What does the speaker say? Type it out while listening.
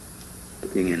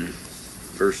looking in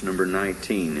verse number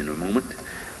 19 in a moment.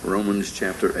 Romans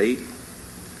chapter 8.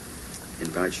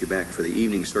 Invite you back for the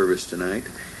evening service tonight.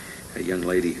 A young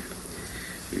lady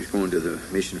who's going to the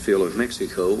mission field of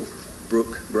Mexico,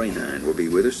 Brooke Brainine, will be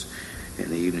with us in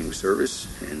the evening service.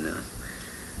 And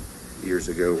years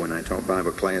ago when I taught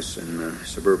Bible class in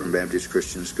Suburban Baptist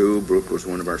Christian School, Brooke was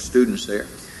one of our students there.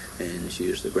 And she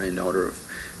is the granddaughter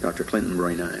of Dr. Clinton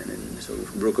Brainine. And so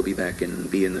Brooke will be back and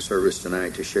be in the service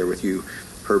tonight to share with you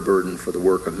her burden for the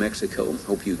work of Mexico.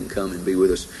 Hope you can come and be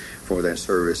with us for that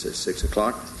service at 6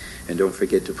 o'clock. And don't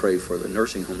forget to pray for the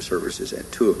nursing home services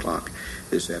at 2 o'clock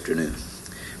this afternoon.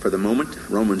 For the moment,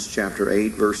 Romans chapter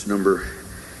 8, verse number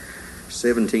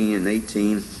 17 and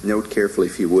 18. Note carefully,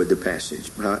 if you would, the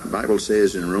passage. The Bible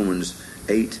says in Romans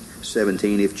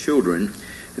 8:17, if children,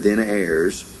 then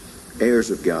heirs,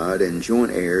 heirs of God, and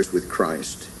joint heirs with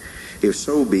Christ, if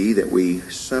so be that we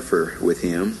suffer with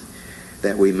him,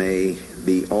 that we may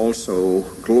be also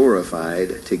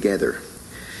glorified together.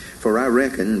 For I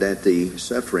reckon that the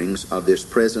sufferings of this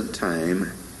present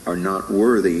time are not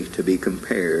worthy to be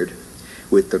compared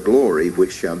with the glory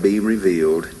which shall be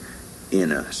revealed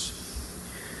in us.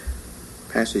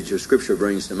 Passage of Scripture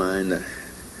brings to mind the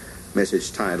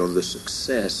message titled, The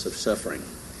Success of Suffering.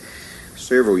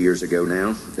 Several years ago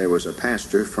now, there was a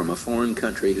pastor from a foreign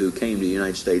country who came to the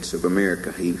United States of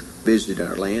America. He visited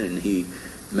our land and he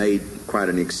made quite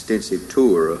an extensive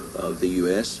tour of the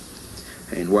U.S.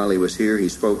 And while he was here, he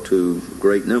spoke to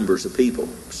great numbers of people,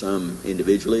 some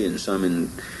individually and some in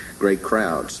great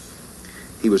crowds.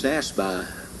 He was asked by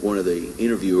one of the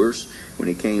interviewers when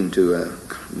he came to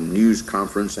a news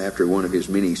conference after one of his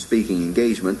many speaking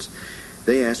engagements.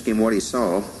 They asked him what he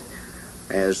saw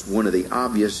as one of the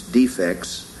obvious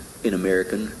defects in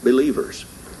American believers.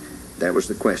 That was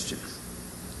the question.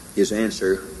 His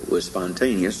answer was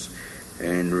spontaneous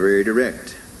and very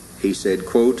direct. He said,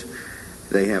 quote,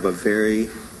 they have a very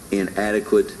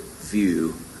inadequate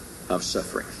view of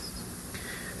suffering.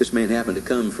 This man happened to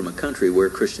come from a country where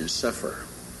Christians suffer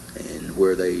and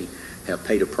where they have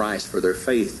paid a price for their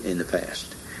faith in the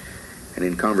past. And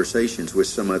in conversations with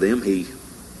some of them, he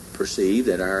perceived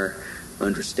that our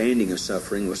understanding of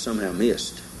suffering was somehow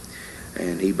missed.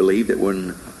 And he believed that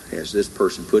when, as this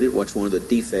person put it, what's one of the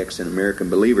defects in American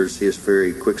believers, his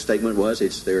very quick statement was,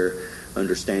 it's their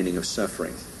understanding of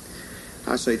suffering.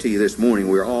 I say to you this morning,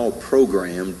 we're all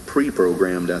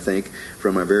pre-programmed, I think,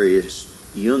 from our various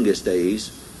youngest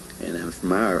days, and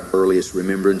from our earliest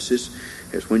remembrances,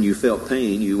 as when you felt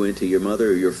pain, you went to your mother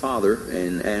or your father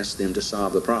and asked them to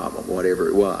solve the problem, whatever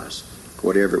it was.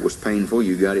 Whatever it was painful,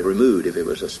 you got it removed. If it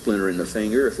was a splinter in the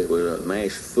finger, if it was a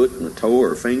mashed foot and a toe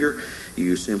or a finger,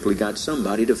 you simply got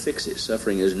somebody to fix it.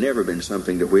 Suffering has never been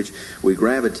something to which we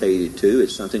gravitated to.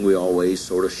 It's something we always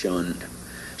sort of shunned.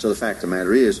 So the fact of the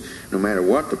matter is, no matter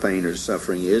what the pain or the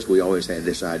suffering is, we always had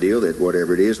this ideal that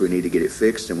whatever it is, we need to get it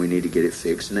fixed, and we need to get it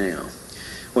fixed now.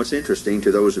 What's interesting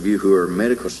to those of you who are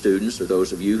medical students or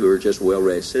those of you who are just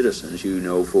well-read citizens, you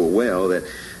know full well that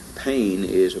pain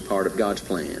is a part of God's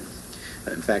plan.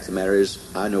 In fact, the matter is,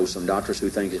 I know some doctors who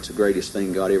think it's the greatest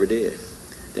thing God ever did,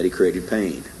 that he created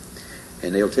pain.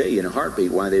 And they'll tell you in a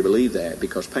heartbeat why they believe that,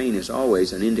 because pain is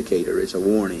always an indicator. It's a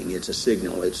warning. It's a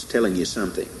signal. It's telling you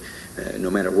something.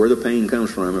 No matter where the pain comes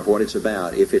from or what it's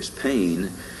about, if it's pain,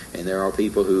 and there are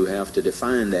people who have to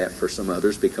define that for some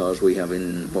others because we have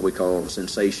in what we call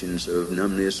sensations of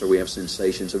numbness or we have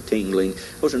sensations of tingling.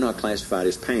 Those are not classified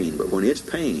as pain. But when it's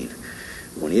pain,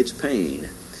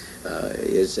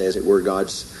 it's, as it were,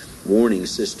 God's warning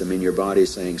system in your body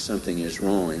saying something is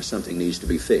wrong and something needs to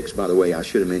be fixed. By the way, I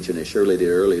should have mentioned, as Shirley did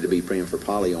earlier, to be praying for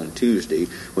Polly on Tuesday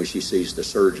when she sees the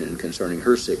surgeon concerning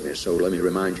her sickness. So let me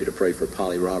remind you to pray for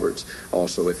Polly Roberts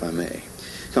also, if I may.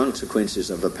 Consequences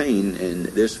of a pain, and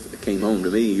this came home to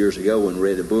me years ago when I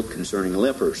read a book concerning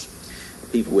lepers,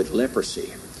 people with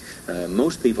leprosy.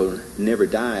 Most people never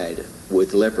died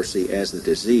with leprosy as the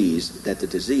disease, that the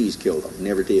disease killed them.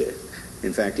 Never did.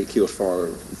 In fact, it kills far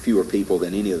fewer people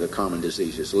than any of the common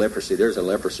diseases. Leprosy, there's a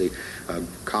leprosy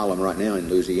column right now in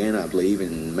Louisiana, I believe,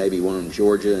 and maybe one in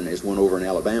Georgia, and there's one over in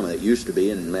Alabama that used to be,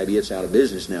 and maybe it's out of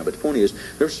business now. But the point is,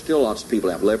 there's still lots of people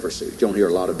that have leprosy. You don't hear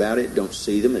a lot about it, don't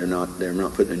see them, they're not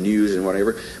putting the news and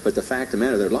whatever. But the fact of the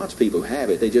matter, there are lots of people who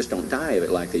have it. They just don't die of it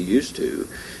like they used to.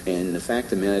 And the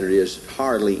fact of the matter is,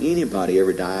 hardly anybody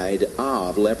ever died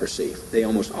of leprosy. They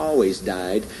almost always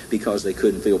died because they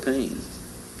couldn't feel pain.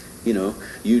 You know,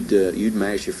 you'd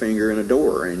mash your finger in a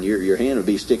door, and your hand would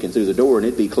be sticking through the door, and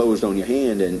it'd be closed on your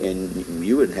hand, and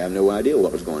you would have no idea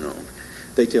what was going on.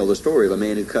 They tell the story of a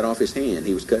man who cut off his hand.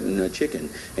 He was cutting a chicken,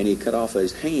 and he cut off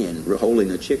his hand, holding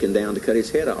a chicken down to cut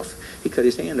his head off. He cut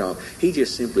his hand off. He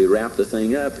just simply wrapped the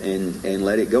thing up and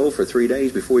let it go for 3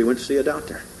 days before he went to see a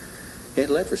doctor. He had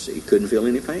leprosy. He couldn't feel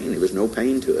any pain. There was no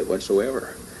pain to it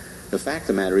whatsoever. The fact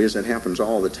of the matter is that happens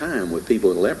all the time with people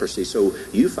with leprosy. So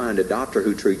you find a doctor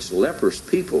who treats leprous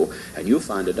people, and you'll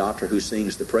find a doctor who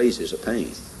sings the praises of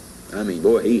pain. I mean,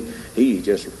 boy, he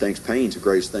just thinks pain's the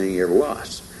greatest thing he ever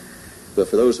was. But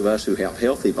for those of us who have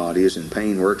healthy bodies and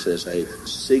pain works as a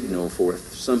signal for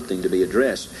something to be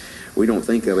addressed, we don't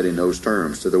think of it in those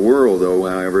terms. To the world, though,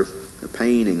 however, the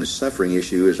pain and the suffering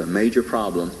issue is a major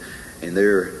problem, and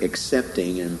they're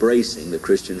accepting and embracing the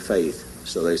Christian faith,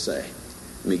 so they say.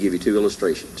 Let me give you 2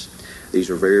 illustrations. These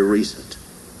are very recent.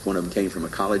 One of them came from a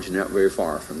college not very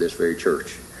far from this very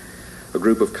church. A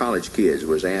group of college kids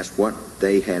was asked what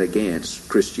they had against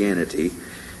Christianity,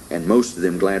 and most of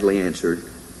them gladly answered,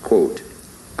 quote,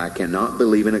 "I cannot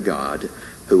believe in a God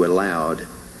who allowed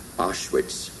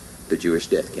Auschwitz, the Jewish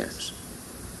death camps."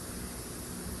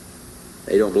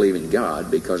 They don't believe in God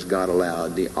because God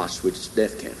allowed the Auschwitz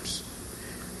death camps.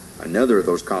 Another of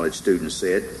those college students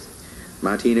said,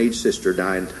 "My teenage sister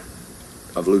died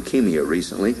of leukemia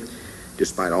recently.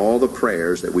 Despite all the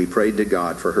prayers that we prayed to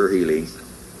God for her healing,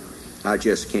 I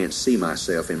just can't see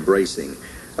myself embracing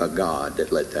a God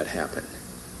that let that happen."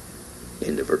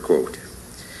 End of her quote.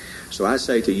 So I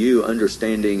say to you,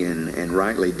 understanding and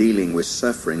rightly dealing with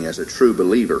suffering as a true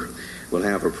believer will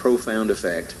have a profound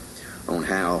effect on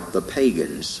how the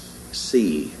pagans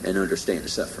see and understand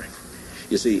suffering.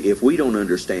 You see, if we don't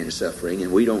understand suffering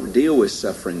and we don't deal with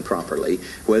suffering properly,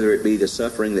 whether it be the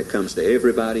suffering that comes to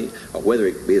everybody or whether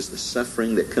it is the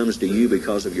suffering that comes to you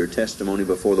because of your testimony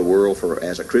before the world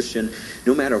as a Christian,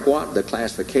 no matter what the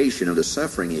classification of the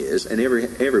suffering is, and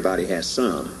everybody has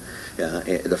some,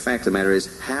 the fact of the matter is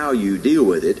how you deal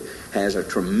with it has a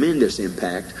tremendous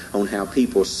impact on how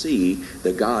people see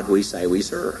the God we say we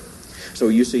serve. So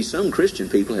you see, some Christian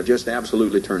people have just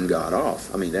absolutely turned God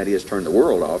off. I mean, that is, turned the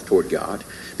world off toward God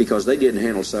because they didn't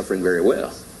handle suffering very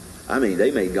well. I mean, they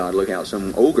made God look out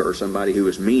some ogre or somebody who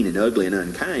was mean and ugly and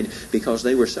unkind because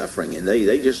they were suffering, and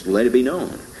they just let it be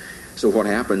known. So what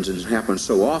happens, and happens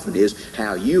so often, is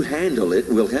how you handle it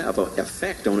will have an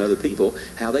effect on other people,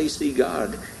 how they see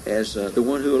God as the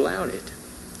one who allowed it.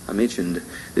 I mentioned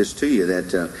this to you,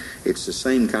 that it's the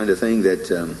same kind of thing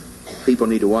that people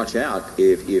need to watch out.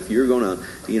 If you're going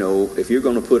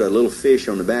to put a little fish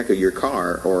on the back of your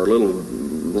car, or a little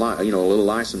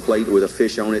license plate with a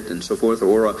fish on it and so forth,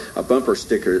 or a bumper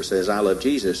sticker that says "I love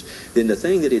Jesus," then the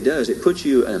thing that it does, it puts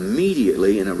you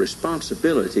immediately in a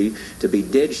responsibility to be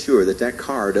dead sure that that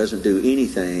car doesn't do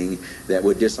anything that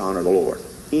would dishonor the Lord.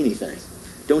 Anything.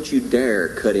 Don't you dare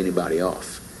cut anybody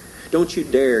off. Don't you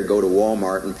dare go to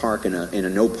Walmart and park in a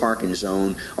no parking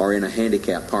zone or in a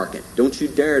handicap parking. Don't you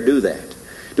dare do that.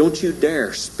 Don't you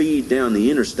dare speed down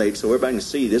the interstate so everybody can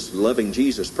see this loving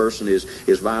Jesus person is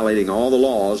violating all the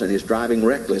laws and is driving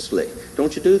recklessly.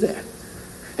 Don't you do that.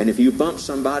 And if you bump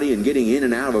somebody and getting in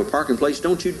and out of a parking place,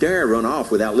 don't you dare run off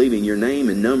without leaving your name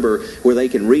and number where they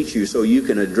can reach you so you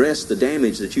can address the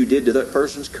damage that you did to that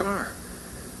person's car.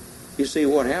 You see,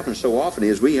 what happens so often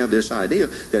is we have this idea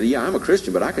that, yeah, I'm a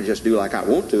Christian, but I can just do like I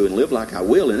want to and live like I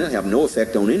will, and it'll have no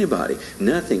effect on anybody.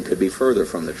 Nothing could be further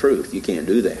from the truth. You can't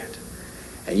do that.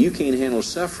 And you can't handle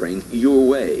suffering your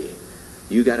way.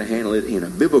 You got to handle it in a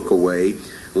biblical way,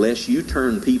 lest you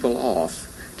turn people off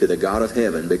to the God of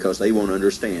heaven because they won't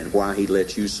understand why he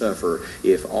lets you suffer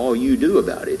if all you do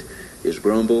about it is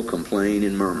grumble, complain,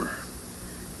 and murmur.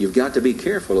 You've got to be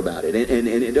careful about it. And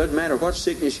it doesn't matter what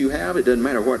sickness you have. It doesn't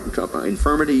matter what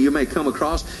infirmity you may come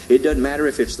across. It doesn't matter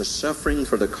if it's the suffering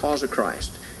for the cause of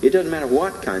Christ. It doesn't matter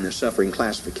what kind of suffering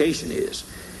classification is.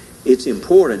 It's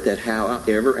important that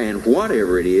however and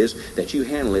whatever it is, that you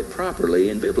handle it properly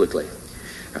and biblically.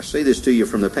 I say this to you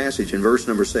from the passage in verse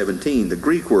number 17. The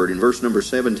Greek word in verse number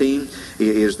 17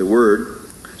 is the word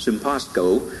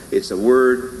sympasko. It's a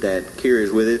word that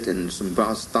carries with it, and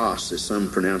sympastos, as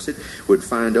some pronounce it, would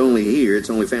find only here.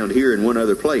 It's only found here in one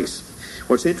other place.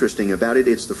 What's interesting about it,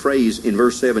 it's the phrase in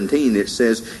verse 17 that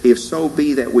says, "If so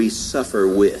be that we suffer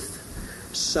with."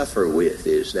 Suffer with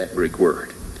is that Greek word.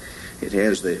 It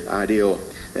has the ideal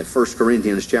that 1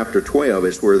 Corinthians chapter 12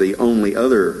 is where the only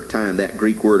other time that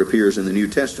Greek word appears in the New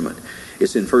Testament.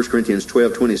 It's in 1 Corinthians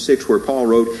 12:26 where Paul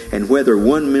wrote, "And whether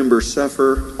one member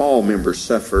suffer, all members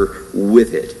suffer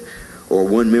with it. Or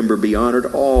one member be honored,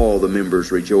 all the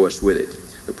members rejoice with it."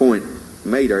 The point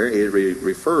made there, it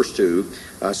refers to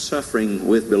suffering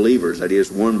with believers. That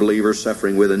is, one believer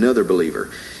suffering with another believer.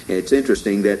 And it's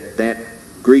interesting that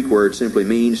Greek word simply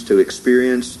means to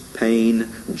experience pain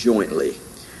jointly,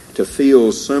 to feel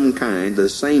the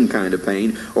same kind of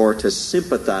pain, or to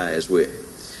sympathize with.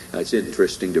 It's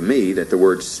interesting to me that the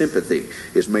word sympathy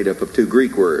is made up of two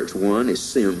Greek words. One is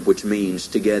sim, which means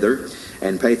together,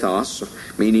 and pathos,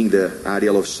 meaning the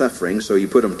ideal of suffering. So you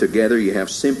put them together, you have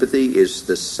sympathy is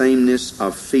the sameness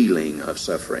of feeling of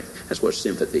suffering. That's what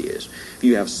sympathy is. If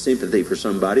you have sympathy for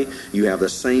somebody, you have the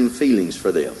same feelings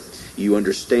for them. You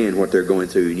understand what they're going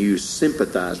through, and you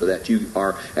sympathize with that. You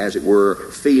are, as it were,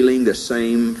 feeling the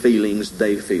same feelings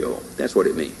they feel. That's what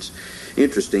it means.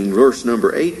 Interesting, verse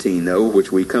number 18, though,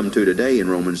 which we come to today in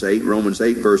Romans 8,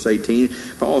 verse 18,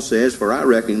 Paul says, "For I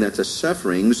reckon that the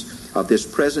sufferings of this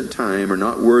present time are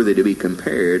not worthy to be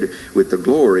compared with the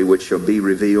glory which shall be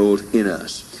revealed in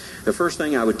us." The first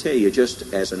thing I would tell you,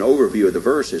 just as an overview of the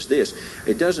verse, is this.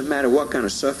 It doesn't matter what kind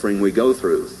of suffering we go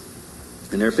through.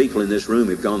 And there are people in this room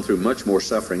who have gone through much more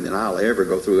suffering than I'll ever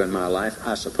go through in my life,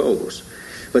 I suppose.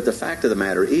 But the fact of the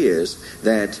matter is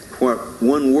that what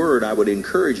one word I would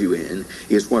encourage you in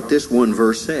is what this one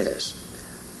verse says.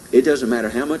 It doesn't matter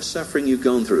how much suffering you've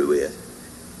gone through with.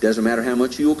 It doesn't matter how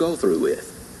much you'll go through with.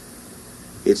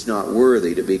 It's not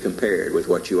worthy to be compared with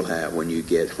what you'll have when you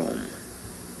get home.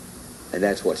 And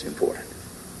that's what's important.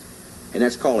 And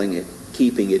that's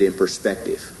keeping it in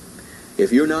perspective.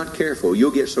 If you're not careful,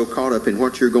 you'll get so caught up in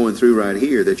what you're going through right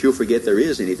here that you'll forget there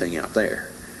is anything out there.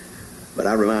 But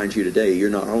I remind you today, you're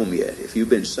not home yet. If you've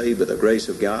been saved by the grace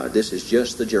of God, this is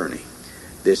just the journey.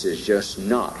 This is just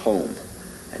not home.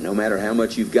 And no matter how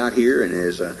much you've got here, and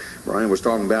as Brian was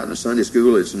talking about in the Sunday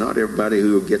school, it's not everybody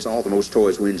who gets all the most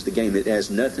toys wins the game. It has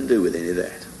nothing to do with any of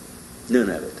that. None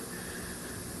of it.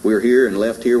 We're here and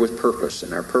left here with purpose,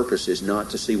 and our purpose is not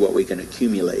to see what we can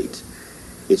accumulate.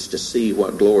 It's to see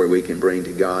what glory we can bring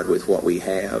to God with what we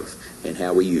have and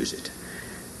how we use it.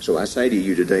 So I say to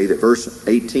you today that verse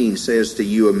 18 says to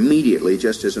you immediately,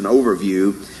 just as an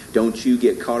overview, don't you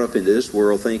get caught up into this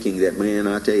world thinking that, man,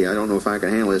 I tell you, I don't know if I can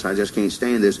handle this, I just can't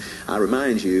stand this. I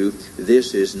remind you,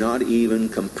 this is not even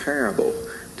comparable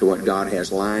to what God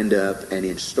has lined up and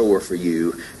in store for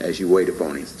you as you wait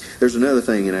upon Him. There's another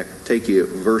thing, and I take you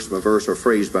verse by verse or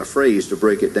phrase by phrase to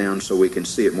break it down so we can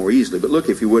see it more easily. But look,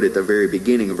 if you would, at the very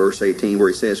beginning of verse 18 where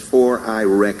he says, "For I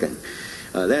reckon."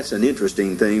 That's an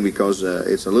interesting thing because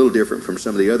it's a little different from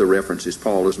some of the other references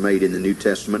Paul has made in the New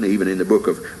Testament, even in the book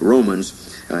of Romans.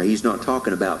 He's not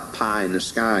talking about pie in the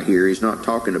sky here. He's not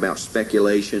talking about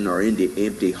speculation or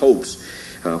empty hopes.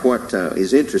 What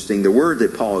is interesting, the word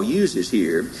that Paul uses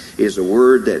here is a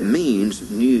word that means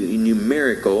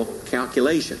numerical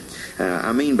calculation.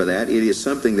 I mean by that, it is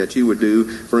something that you would do,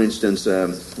 for instance,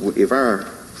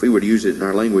 if we would use it in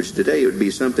our language today, it would be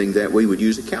something that we would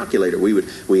use a calculator.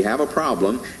 We have a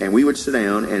problem, and we would sit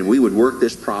down and we would work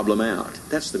this problem out.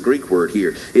 That's the Greek word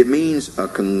here. It means a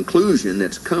conclusion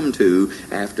that's come to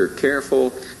after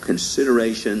careful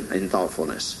consideration and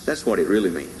thoughtfulness. That's what it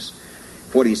really means.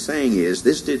 What he's saying is,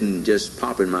 this didn't just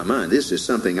pop in my mind. This is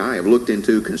something I have looked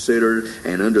into, considered,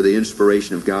 and under the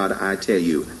inspiration of God, I tell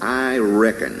you, I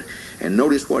reckon. And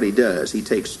notice what he does. He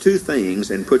takes two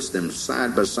things and puts them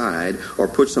side by side or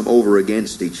puts them over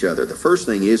against each other. The first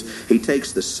thing is he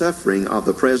takes the suffering of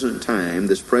the present time,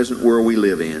 this present world we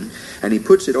live in, and he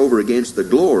puts it over against the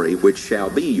glory which shall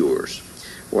be yours.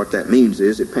 What that means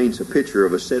is it paints a picture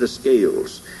of a set of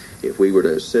scales. If we were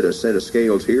to set a set of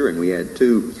scales here and we had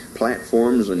two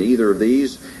platforms on either of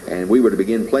these and we were to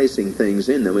begin placing things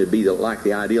in them, it would be like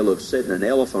the ideal of setting an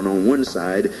elephant on one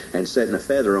side and setting a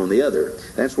feather on the other.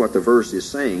 That's what the verse is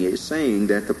saying. It's saying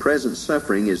that the present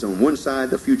suffering is on one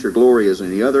side, the future glory is on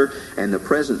the other, and the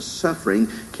present suffering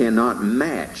cannot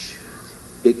match.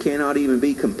 It cannot even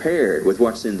be compared with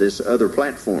what's in this other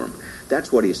platform.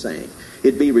 That's what he's saying.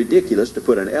 It'd be ridiculous to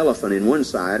put an elephant in one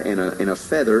side and a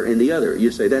feather in the other.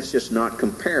 You'd say that's just not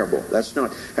comparable. That's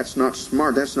not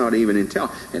smart. That's not even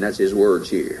intelligent. And that's his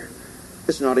words here.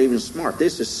 It's not even smart.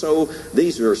 These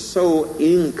are so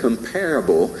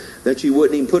incomparable that you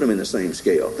wouldn't even put them in the same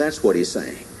scale. That's what he's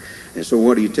saying. And so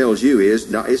what he tells you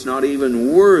is it's not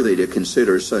even worthy to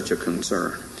consider such a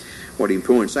concern. What he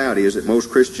points out is that most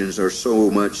Christians are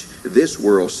so much this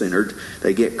world-centered,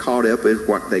 they get caught up with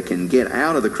what they can get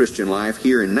out of the Christian life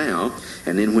here and now,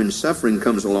 and then when suffering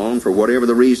comes along, for whatever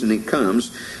the reason it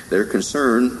comes, their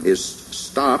concern is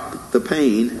stop the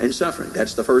pain and suffering.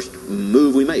 That's the first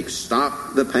move we make,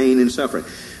 stop the pain and suffering.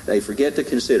 They forget to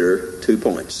consider 2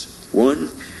 points. One,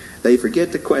 they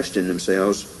forget to question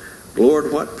themselves,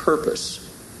 Lord, what purpose,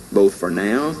 both for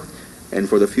now and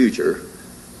for the future,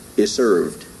 is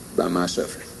served by my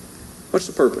suffering? What's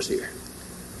the purpose here?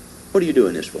 What are you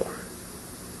doing this for?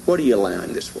 What are you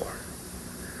allowing this for?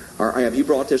 Or have you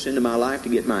brought this into my life to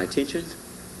get my attention?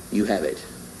 You have it.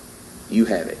 You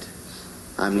have it.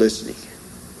 I'm listening.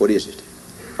 What is it?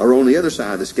 Or on the other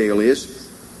side of the scale is,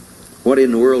 what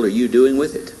in the world are you doing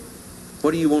with it? What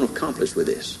do you want to accomplish with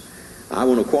this? I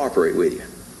want to cooperate with you.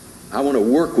 I want to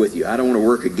work with you. I don't want to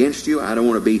work against you. I don't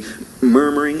want to be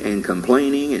murmuring and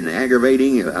complaining and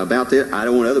aggravating about this. I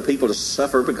don't want other people to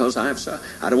suffer because I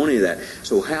don't want any of that.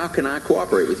 So how can I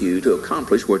cooperate with you to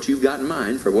accomplish what you've got in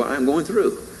mind for what I'm going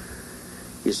through?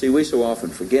 You see, we so often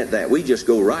forget that. We just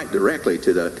go right directly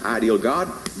to the ideal God.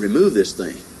 Remove this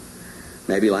thing.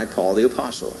 Maybe like Paul the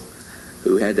Apostle,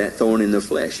 who had that thorn in the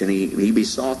flesh, and he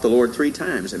besought the Lord 3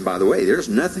 times. And by the way, there's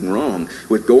nothing wrong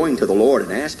with going to the Lord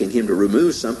and asking Him to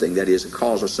remove something that is a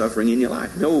cause of suffering in your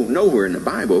life. Nowhere in the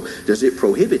Bible does it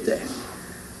prohibit that.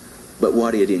 But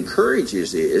what it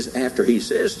encourages is, after He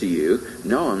says to you,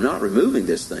 no, I'm not removing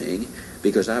this thing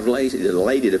because I've laid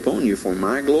it upon you for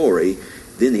my glory,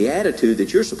 then the attitude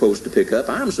that you're supposed to pick up,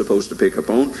 I'm supposed to pick up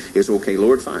on, is, okay,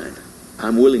 Lord, fine.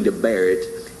 I'm willing to bear it.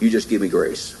 You just give me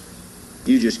grace.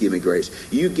 You just give me grace.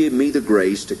 You give me the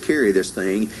grace to carry this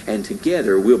thing, and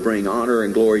together we'll bring honor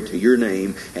and glory to your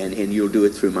name, and you'll do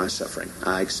it through my suffering.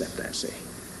 I accept that, see.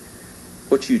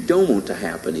 What you don't want to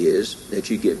happen is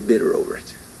that you get bitter over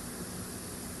it.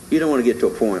 You don't want to get to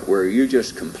a point where you're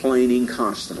just complaining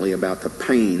constantly about the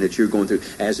pain that you're going through,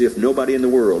 as if nobody in the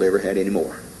world ever had any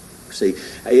more. See,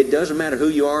 it doesn't matter who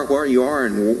you are, where you are,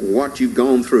 and what you've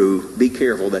gone through. Be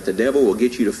careful that the devil will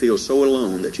get you to feel so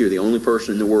alone that you're the only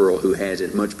person in the world who has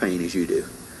as much pain as you do.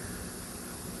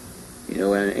 You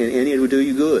know, and it would do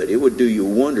you good. It would do you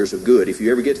wonders of good. If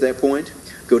you ever get to that point,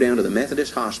 go down to the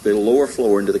Methodist Hospital, lower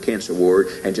floor into the cancer ward,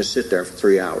 and just sit there for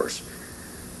 3 hours.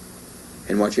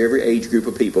 And watch every age group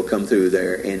of people come through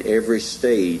there in every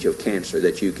stage of cancer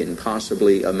that you can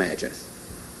possibly imagine.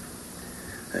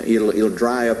 It'll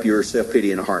dry up your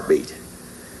self-pity in a heartbeat.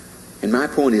 And my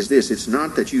point is this: it's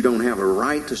not that you don't have a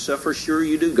right to suffer. Sure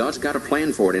you do. God's got a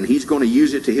plan for it, and He's going to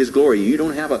use it to His glory. You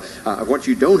don't have what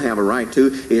you don't have a right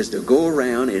to is to go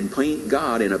around and paint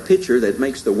God in a picture that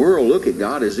makes the world look at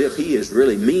God as if He is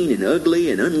really mean and ugly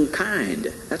and unkind.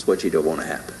 That's what you don't want to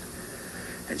happen.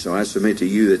 And so I submit to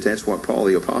you that that's what Paul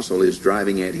the Apostle is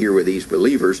driving at here with these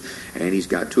believers, and he's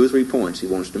got 2 or 3 points he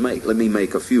wants to make. Let me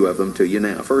make a few of them to you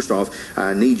now. First off,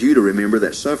 I need you to remember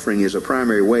that suffering is a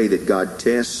primary way that God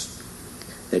tests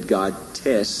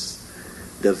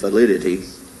the validity,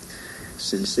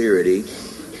 sincerity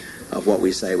of what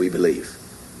we say we believe.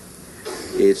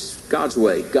 It's God's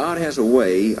way. God has a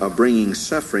way of bringing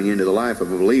suffering into the life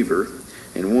of a believer,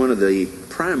 and one of the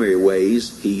primary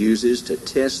ways He uses to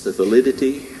test the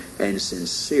validity and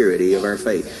sincerity of our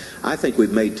faith. I think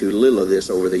we've made too little of this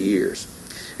over the years.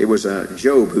 It was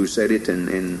Job who said it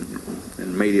and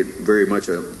made it very much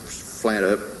a flat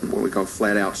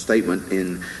out statement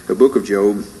in the book of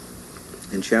Job.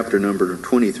 In chapter number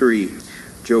 23,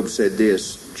 Job said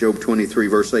this, Job 23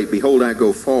 verse 8, "Behold, I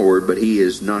go forward, but He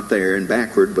is not there, and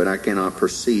backward, but I cannot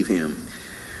perceive Him.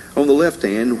 On the left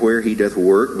hand where He doth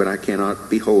work, but I cannot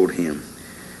behold Him.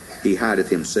 He hideth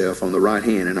Himself on the right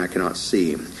hand, and I cannot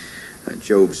see Him."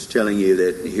 Job's telling you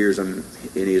that here's in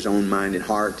his own mind and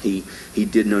heart, he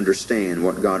didn't understand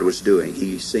what God was doing.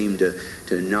 He seemed to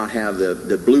not have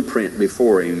the blueprint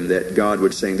before him that God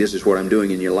would say, this is what I'm doing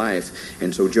in your life.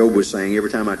 And so Job was saying, every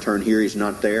time I turn here, He's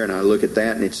not there, and I look at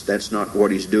that, and that's not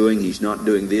what He's doing. He's not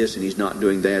doing this, and He's not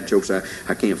doing that. Job said,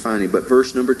 I can't find Him. But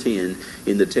verse number 10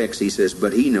 in the text, he says,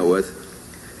 But he knoweth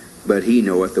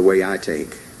the way I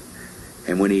take.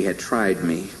 And when He had tried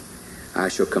me, I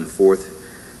shall come forth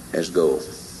as gold.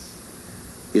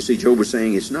 You see, Job was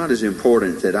saying it's not as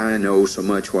important that I know so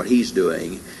much what He's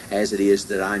doing as it is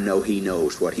that I know He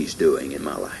knows what He's doing in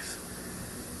my life.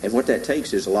 And what that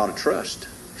takes is a lot of trust.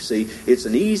 See, it's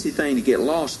an easy thing to get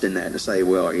lost in that and to say,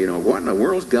 well, what in the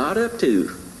world's God up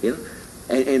to?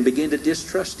 And begin to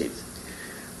distrust Him.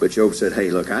 But Job said,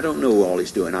 hey, look, I don't know all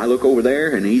He's doing. I look over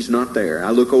there and He's not there. I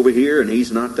look over here and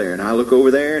He's not there. And I look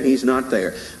over there and He's not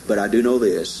there. But I do know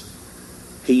this: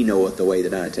 He knoweth the way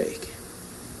that I take.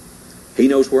 He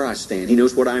knows where I stand. He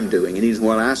knows what I'm doing. And He knows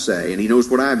what I say. And He knows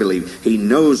what I believe. He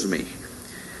knows me.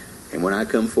 And when I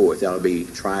come forth, I'll be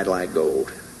tried like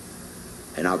gold.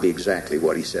 And I'll be exactly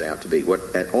what He set out to be.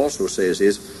 What that also says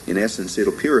is, in essence,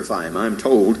 it'll purify him. I'm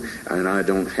told, and I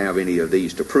don't have any of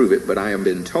these to prove it, but I have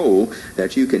been told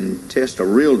that you can test a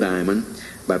real diamond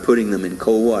by putting them in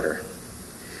cold water.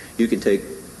 You can take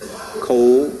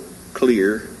cold,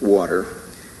 clear water,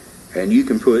 and you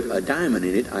can put a diamond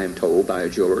in it, I am told, by a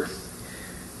jeweler.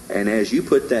 And as you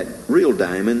put that real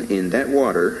diamond in that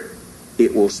water,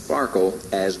 it will sparkle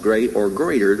as great or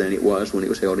greater than it was when it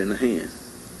was held in the hand.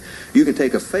 You can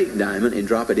take a fake diamond and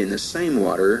drop it in the same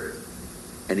water,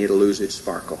 and it'll lose its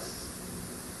sparkle.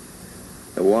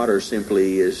 The water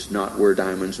simply is not where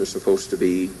diamonds are supposed to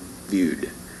be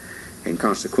viewed. And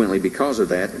consequently, because of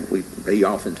that, we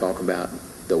often talk about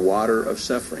the water of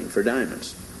suffering for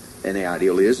diamonds. And the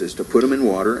ideal is to put them in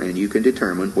water, and you can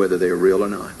determine whether they're real or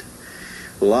not.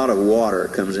 A lot of water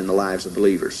comes in the lives of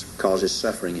believers, causes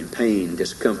suffering and pain,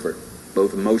 discomfort,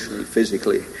 both emotionally,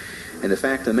 physically. And the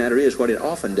fact of the matter is, what it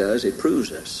often does, it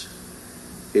proves us.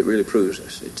 It really proves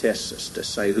us. It tests us to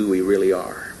say who we really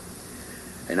are.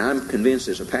 And I'm convinced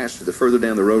as a pastor, the further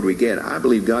down the road we get, I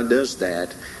believe God does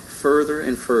that further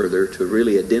and further to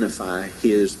really identify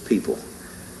His people.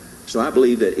 So I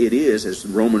believe that it is, as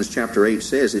Romans chapter 8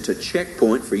 says, it's a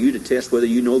checkpoint for you to test whether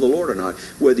you know the Lord or not,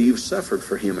 whether you've suffered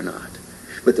for Him or not.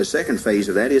 But the second phase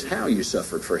of that is how you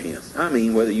suffered for Him. I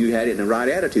mean, whether you had it in the right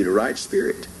attitude, a right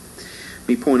spirit. Let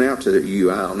me point out to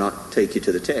you, I'll not take you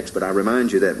to the text, but I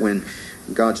remind you that when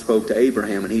God spoke to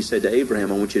Abraham, and He said to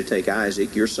Abraham, I want you to take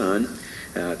Isaac, your son,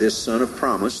 this son of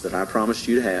promise that I promised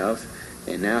you to have,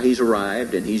 and now he's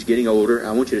arrived and he's getting older.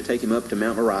 I want you to take him up to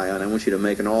Mount Moriah, and I want you to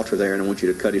make an altar there, and I want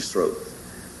you to cut his throat.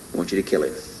 I want you to kill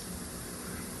him.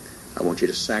 I want you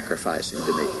to sacrifice him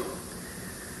to me.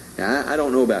 Now, I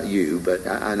don't know about you, but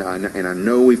I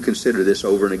know we've considered this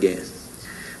over and again.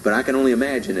 But I can only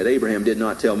imagine that Abraham did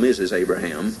not tell Mrs.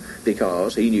 Abraham,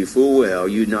 because he knew full well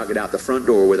you'd not get out the front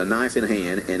door with a knife in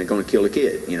hand and are going to kill a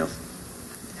kid, you know.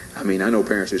 I mean, I know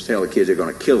parents who tell the kids they're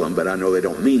going to kill them, but I know they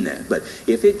don't mean that. But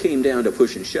if it came down to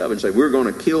push and shove and say, we're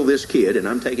going to kill this kid, and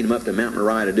I'm taking him up to Mount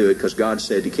Moriah to do it because God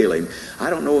said to kill him, I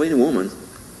don't know if any woman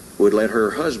would let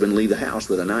her husband leave the house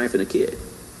with a knife and a kid.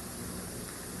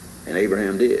 And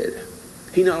Abraham did.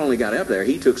 He not only got up there,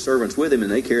 he took servants with him,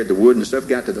 and they carried the wood and stuff,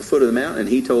 got to the foot of the mountain, and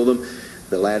he told them,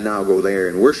 the lad and I will go there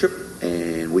and worship,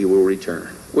 and we will return.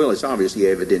 Well, it's obviously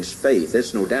evidenced faith.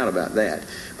 There's no doubt about that.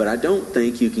 But I don't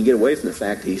think you can get away from the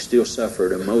fact that he still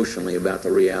suffered emotionally about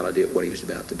the reality of what he was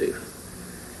about to do.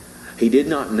 He did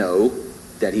not know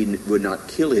that he would not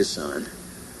kill his son.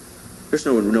 There's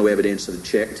no evidence of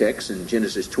the text in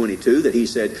Genesis 22 that he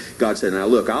said, God said, now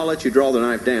look, I'll let you draw the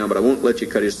knife down, but I won't let you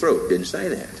cut his throat. Didn't say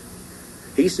that.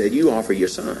 He said, you offer your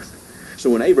son. So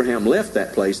when Abraham left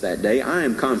that place that day, I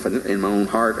am confident in my own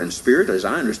heart and spirit, as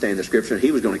I understand the scripture,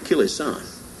 he was going to kill his son.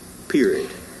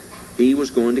 Period. He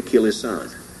was going to kill his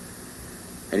son.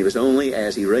 And it was only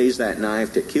as he raised that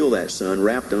knife to kill that son,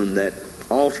 wrapped on that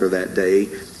altar that day,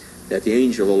 that the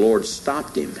angel of the Lord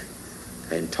stopped him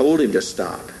and told him to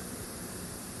stop.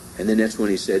 And then that's when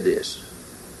he said this.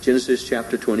 Genesis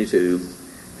chapter 22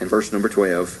 and verse number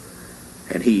 12.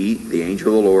 And he, the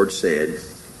angel of the Lord, said,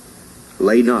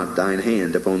 lay not thine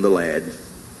hand upon the lad,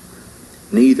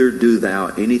 neither do thou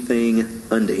anything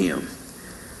unto him.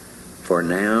 For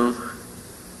now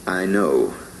I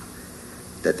know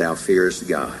that thou fearest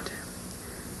God,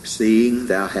 seeing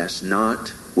thou hast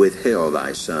not withheld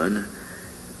thy son,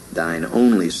 thine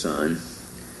only son,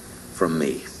 from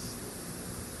me.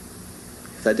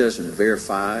 If that doesn't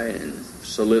verify and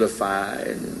solidify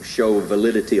and show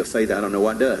validity of faith, I don't know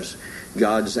what does.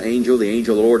 God's angel, the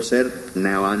angel of the Lord said,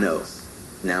 now I know.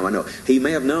 Now I know. He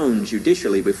may have known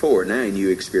judicially before, now he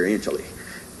knew experientially.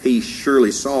 He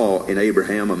surely saw in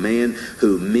Abraham a man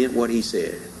who meant what he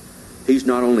said. He's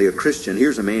not only a Christian,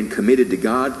 here's a man committed to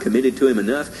God, committed to him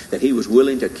enough that he was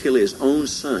willing to kill his own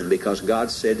son because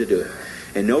God said to do it.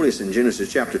 And notice in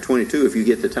Genesis chapter 22, if you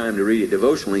get the time to read it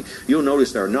devotionally, you'll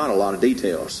notice there are not a lot of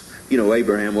details. You know,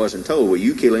 Abraham wasn't told, well,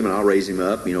 you kill him and I'll raise him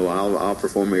up, you know, I'll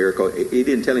perform a miracle. He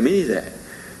didn't tell him any of that.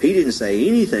 He didn't say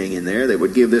anything in there that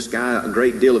would give this guy a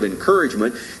great deal of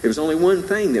encouragement. There was only one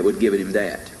thing that would give him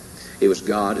that. It was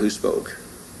God who spoke.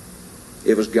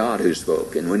 It was God who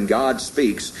spoke. And when God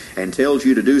speaks and tells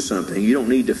you to do something, you don't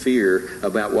need to fear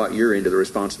about what your end of the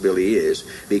responsibility is,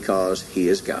 because He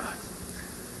is God.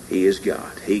 He is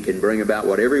God. He can bring about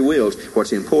whatever He wills.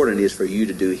 What's important is for you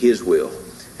to do His will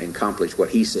and accomplish what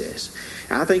He says.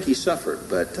 I think he suffered,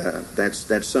 but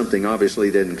that's something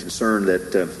obviously that isn't concerned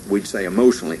that we'd say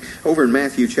emotionally. Over in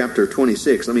Matthew chapter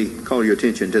 26, let me call your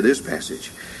attention to this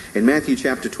passage. In Matthew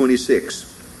chapter 26,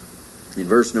 in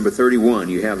verse number 31,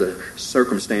 you have the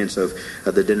circumstance of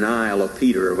the denial of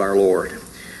Peter of our Lord.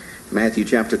 Matthew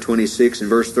chapter 26 and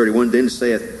verse 31, then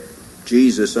saith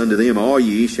Jesus unto them, all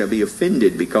ye shall be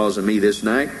offended because of me this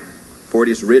night. For it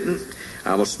is written,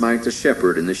 I will smite the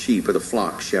shepherd, and the sheep of the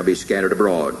flock shall be scattered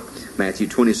abroad. Matthew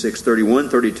 26, 31,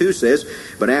 32 says,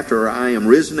 but after I am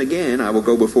risen again, I will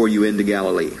go before you into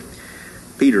Galilee.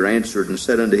 Peter answered and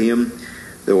said unto him,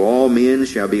 though all men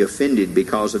shall be offended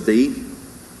because of thee,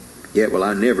 yet will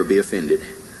I never be offended.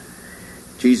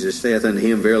 Jesus saith unto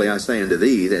him, Verily I say unto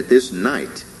thee, that this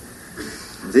night,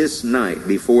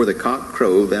 before the cock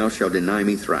crow, thou shalt deny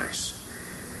me thrice.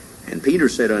 And Peter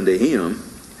said unto him,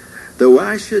 Though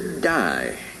I should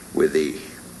die with thee,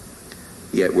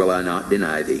 yet will I not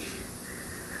deny thee.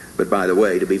 But by the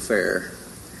way, to be fair,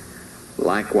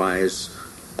 likewise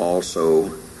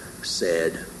also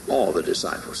said all the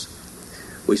disciples.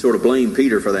 We sort of blame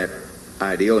Peter for that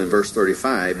ideal in verse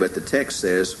 35, but the text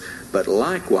says, but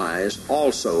likewise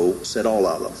also said all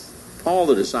of them. All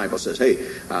the disciples says, hey,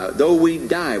 though we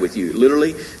die with you,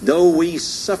 literally, though we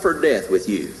suffer death with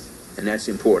you, and that's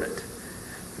important.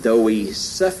 Though we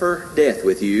suffer death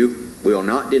with you, we'll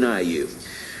not deny you.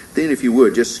 Then if you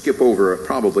would, just skip over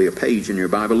probably a page in your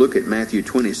Bible. Look at Matthew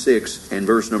 26 and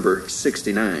verse number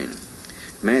 69.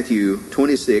 Matthew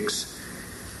 26,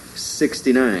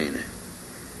 69.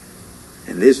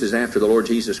 And this is after the Lord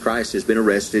Jesus Christ has been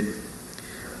arrested.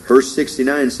 Verse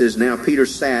 69 says, Now Peter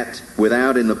sat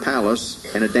without in the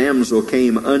palace, and a damsel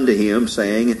came unto him,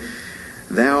 saying,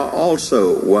 Thou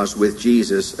also wast with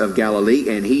Jesus of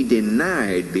Galilee. And he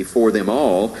denied before them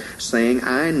all, saying,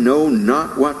 I know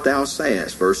not what thou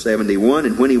sayest. Verse 71,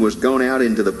 And when he was gone out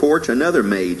into the porch, another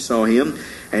maid saw him,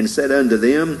 and said unto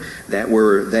them that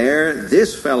were there,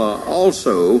 This fellow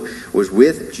also was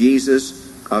with Jesus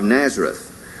of Nazareth.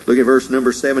 Look at verse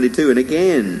number 72. And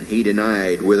again he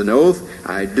denied with an oath,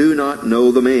 I do not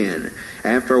know the man.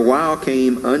 After a while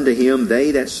came unto him they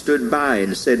that stood by,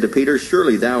 and said to Peter,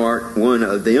 Surely thou art one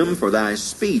of them, for thy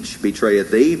speech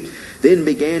betrayeth thee. Then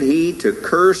began he to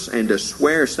curse and to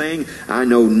swear, saying, I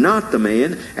know not the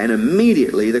man. And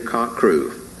immediately the cock crew.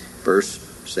 Verse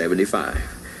 75.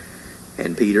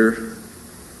 And Peter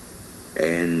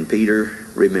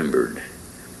remembered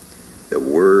the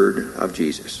word of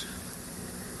Jesus,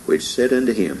 which said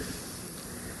unto him,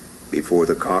 Before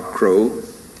the cock crow,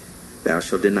 thou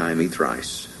shalt deny me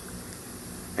thrice.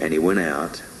 And he went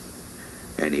out,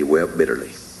 and he wept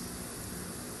bitterly.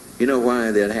 You know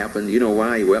why that happened? You know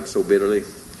why he wept so bitterly?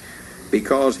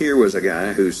 Because here was a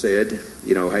guy who said,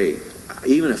 hey,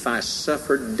 even if I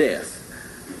suffered death,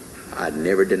 I'd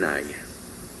never deny you.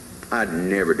 I'd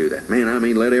never do that. Man,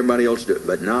 let everybody else do it,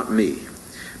 but not me.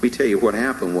 Let me tell you what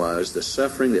happened was the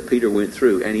suffering that Peter went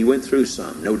through, and he went through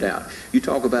some, no doubt. You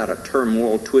talk about a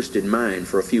turmoil, twisted mind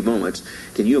for a few moments.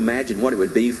 Can you imagine what it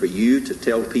would be for you to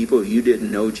tell people you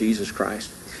didn't know Jesus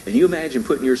Christ? And you imagine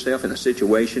putting yourself in a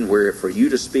situation where for you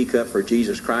to speak up for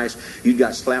Jesus Christ, you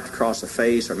got slapped across the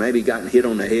face, or maybe gotten hit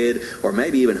on the head, or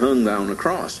maybe even hung on the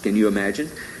cross. Can you imagine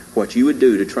what you would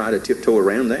do to try to tiptoe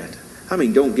around that?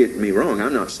 Don't get me wrong.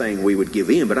 I'm not saying we would give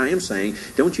in, but I am saying,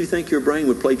 don't you think your brain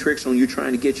would play tricks on you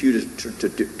trying to get you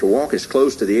to walk as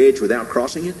close to the edge without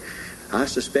crossing it? I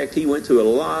suspect he went through a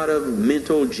lot of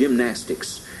mental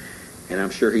gymnastics, and I'm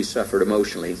sure he suffered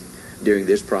emotionally during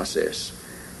this process.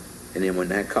 And then when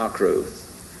that cock crowed,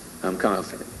 I'm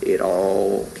confident it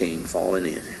all came falling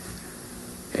in.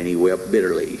 And he wept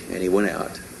bitterly, and he went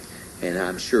out. And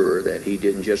I'm sure that he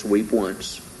didn't just weep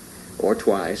once or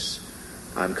twice.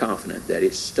 I'm confident that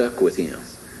it stuck with him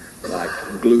like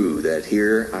glue, that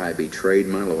here I betrayed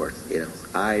my Lord.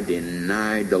 I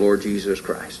denied the Lord Jesus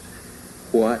Christ.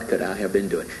 What could I have been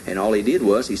doing? And all he did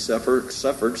was he suffered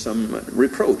some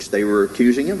reproach. They were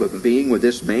accusing him of being with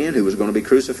this man who was going to be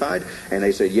crucified. And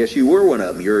they said, yes, you were one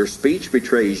of them. Your speech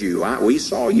betrays you. We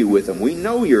saw you with them. We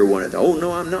know you're one of them. Oh,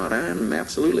 no, I'm not. I'm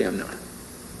not.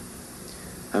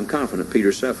 I'm confident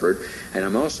Peter suffered. And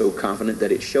I'm also confident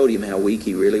that it showed him how weak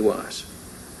he really was.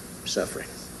 Suffering.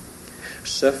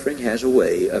 Suffering has a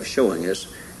way of showing us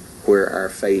where our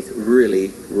faith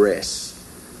really rests.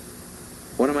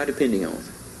 What am I depending on?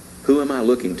 Who am I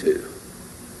looking to?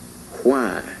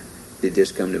 Why did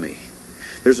this come to me?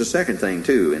 There's a second thing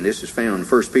too, and this is found in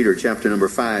 1 Peter chapter number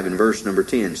 5 and verse number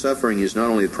 10. Suffering is not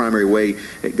only the primary way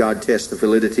that God tests the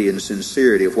validity and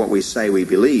sincerity of what we say we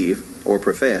believe or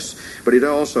profess, but it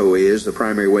also is the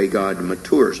primary way God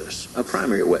matures us. A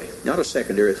primary way. Not a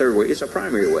secondary or third way. It's a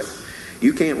primary way.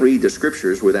 You can't read the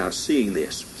scriptures without seeing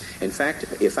this. In fact,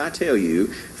 if I tell you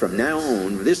from now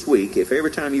on, this week, if every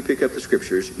time you pick up the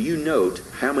scriptures, you note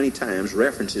how many times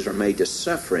references are made to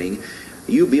suffering,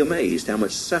 you'll be amazed how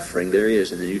much suffering there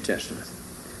is in the New Testament.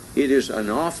 It is an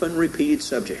often repeated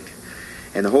subject.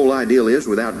 And the whole ideal is,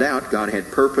 without doubt, God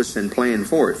had purpose and plan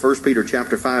for it. 1 Peter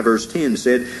chapter 5, verse 10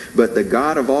 said, But the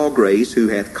God of all grace, who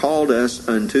hath called us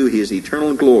unto his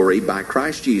eternal glory by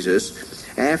Christ Jesus,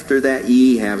 after that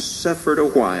ye have suffered a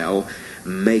while,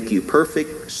 make you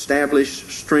perfect, establish,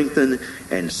 strengthen,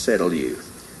 and settle you.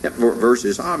 That verse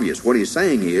is obvious. What he's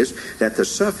saying is that the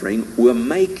suffering will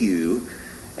make you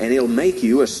And it'll make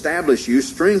you, establish you,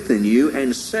 strengthen you,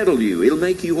 and settle you. It'll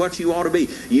make you what you ought to be.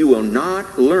 You will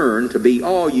not learn to be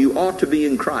all you ought to be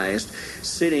in Christ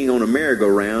sitting on a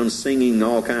merry-go-round singing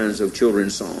all kinds of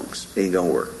children's songs. It ain't going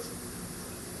to work.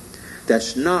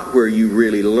 That's not where you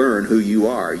really learn who you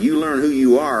are. You learn who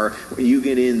you are when you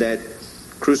get in that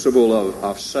crucible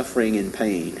of suffering and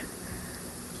pain.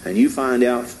 And you find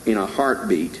out in a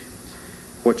heartbeat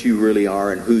what you really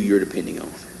are and who you're depending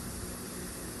on.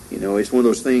 You know, it's one of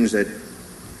those things that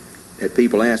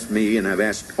people ask me, and I've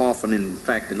asked often, in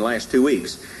fact, in the last 2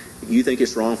 weeks, you think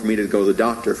it's wrong for me to go to the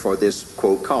doctor for this,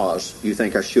 quote, cause? You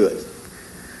think I should?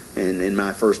 And in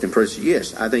my first impression,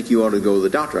 yes, I think you ought to go to the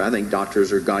doctor. I think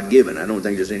doctors are God-given. I don't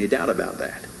think there's any doubt about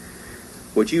that.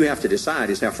 What you have to decide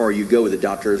is how far you go with the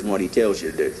doctor and what he tells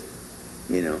you to do.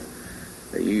 You know,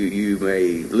 you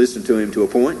may listen to him to a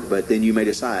point, but then you may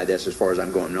decide that's as far as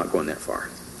I'm going. I'm not going that far.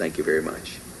 Thank you very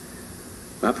much.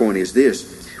 My point is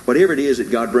this. Whatever it is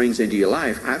that God brings into your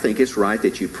life, I think it's right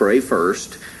that you pray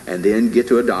first and then get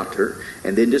to a doctor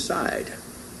and then decide,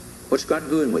 what's God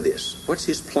doing with this? What's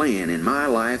His plan in my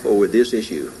life or with this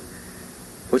issue?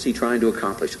 What's He trying to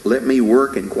accomplish? Let me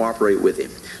work and cooperate with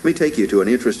Him. Let me take you to an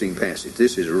interesting passage.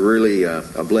 This is really a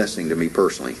blessing to me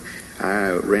personally. I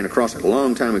ran across it a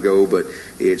long time ago, but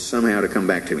it's somehow to come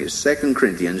back to me. It's 2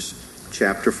 Corinthians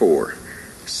chapter 4.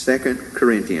 2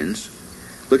 Corinthians,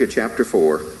 look at chapter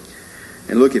 4,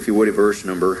 and look, if you would, at verse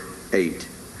number 8.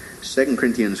 2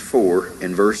 Corinthians 4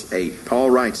 and verse 8. Paul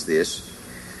writes this.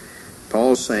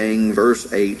 Paul's saying,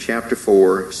 verse 8, chapter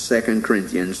 4, 2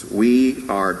 Corinthians, we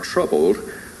are troubled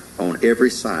on every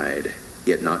side,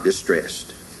 yet not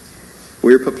distressed.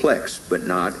 We are perplexed, but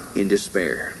not in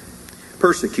despair.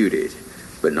 Persecuted,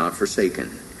 but not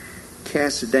forsaken.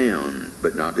 Cast down,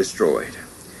 but not destroyed.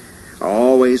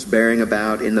 Always bearing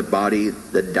about in the body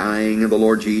the dying of the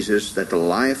Lord Jesus, that the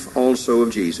life also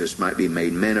of Jesus might be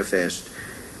made manifest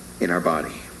in our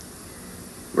body.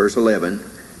 Verse 11,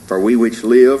 for we which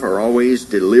live are always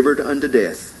delivered unto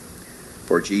death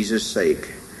for Jesus'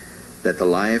 sake, that the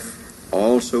life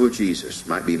also of Jesus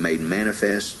might be made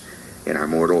manifest in our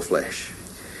mortal flesh.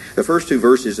 The first two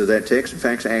verses of that text, in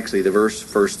fact, actually the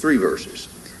first three verses,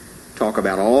 talk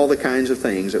about all the kinds of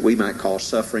things that we might call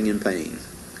suffering and pain.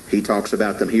 He talks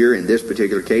about them here in this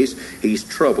particular case. He's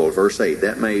troubled, verse 8.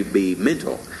 That may be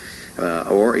mental,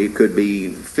 or it could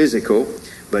be physical,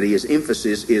 but his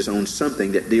emphasis is on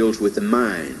something that deals with the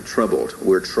mind. Troubled.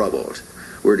 We're troubled.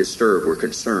 We're disturbed. We're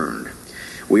concerned.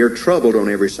 We are troubled on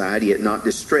every side, yet not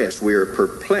distressed. We are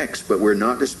perplexed, but we're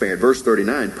not despaired. Verse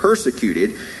 39,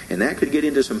 persecuted, and that could get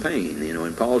into some pain. You know,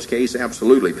 in Paul's case,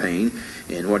 absolutely pain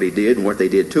in what he did and what they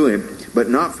did to him, but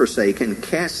not forsaken,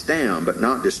 cast down, but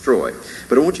not destroyed.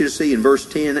 But I want you to see in verse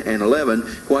 10 and 11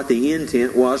 what the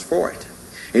intent was for it.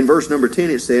 In verse number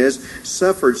 10 it says,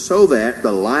 suffered so that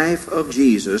the life of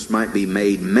Jesus might be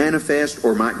made manifest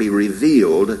or might be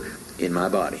revealed in my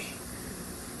body.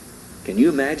 Can you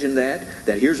imagine that?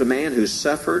 That here's a man who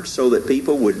suffered so that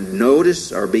people would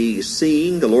notice or be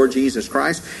seeing the Lord Jesus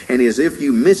Christ. And as if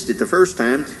you missed it the first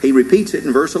time, he repeats it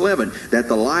in verse 11. That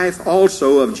the life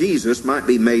also of Jesus might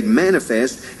be made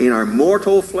manifest in our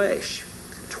mortal flesh.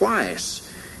 Twice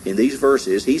in these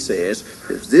verses he says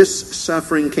this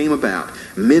suffering came about.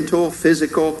 Mental,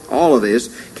 physical, all of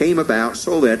this came about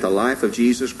so that the life of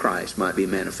Jesus Christ might be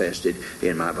manifested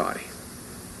in my body.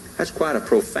 That's quite a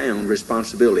profound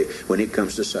responsibility when it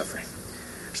comes to suffering.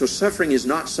 So suffering is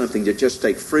not something to just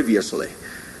take frivolously.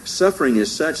 Suffering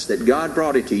is such that God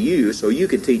brought it to you so you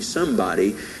can teach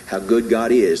somebody how good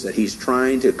God is, that He's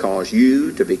trying to cause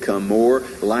you to become more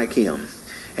like Him.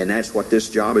 And that's what this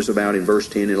job is about in verse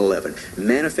 10 and 11.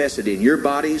 Manifested in your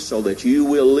body so that you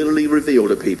will literally reveal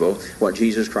to people what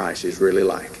Jesus Christ is really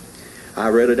like. I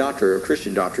read a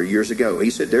Christian doctor years ago. He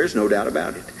said there's no doubt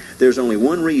about it. There's only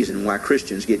one reason why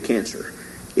Christians get cancer.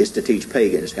 It's to teach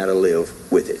pagans how to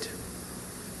live with it.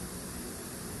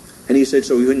 And he said,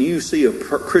 so when you see a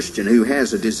Christian who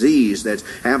has a disease that's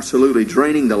absolutely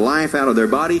draining the life out of their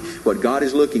body, what God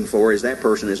is looking for is that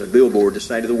person as a billboard to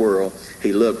say to the world,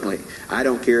 hey, look, I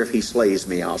don't care if he slays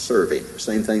me, I'll serve him.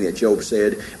 Same thing that Job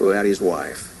said about his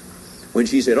wife. When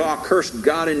she said, I'll curse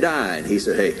God and die. And he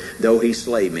said, hey, though he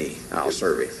slay me, I'll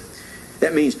serve him.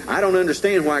 That means I don't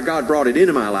understand why God brought it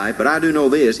into my life, but I do know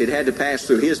this. It had to pass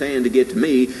through His hand to get to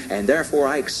me, and therefore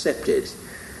I accept it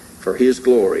for His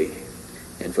glory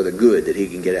and for the good that He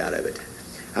can get out of it.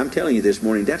 I'm telling you this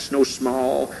morning, that's no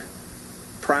small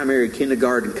primary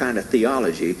kindergarten kind of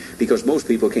theology, because most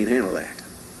people can't handle that.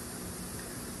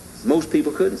 Most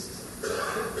people couldn't.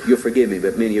 You'll forgive me,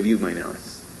 but many of you may not.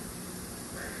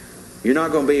 You're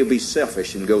not going to be able to be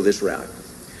selfish and go this route.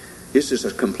 This is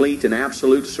a complete and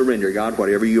absolute surrender. God,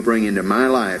 whatever you bring into my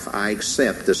life, I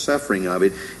accept the suffering of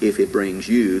it if it brings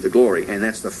you the glory. And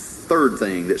that's the third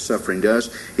thing that suffering does.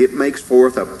 It makes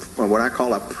forth what I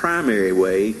call a primary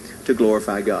way to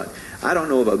glorify God. I don't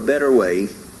know of a better way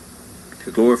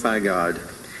to glorify God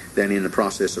than in the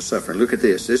process of suffering. Look at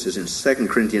this. This is in 2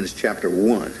 Corinthians chapter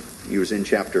 1. He was in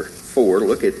chapter 4.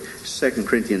 Look at 2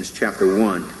 Corinthians chapter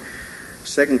 1.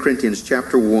 2 Corinthians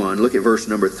chapter 1, look at verse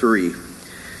number 3.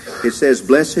 It says,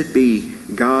 "Blessed be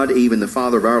God, even the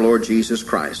Father of our Lord Jesus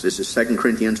Christ." This is 2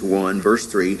 Corinthians 1, verse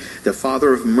 3. "The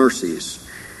Father of mercies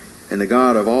and the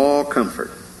God of all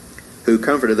comfort, who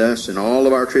comforted us in all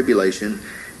of our tribulation,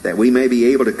 that we may be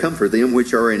able to comfort them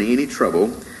which are in any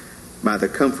trouble, by the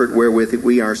comfort wherewith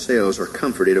we ourselves are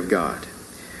comforted of God."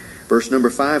 Verse number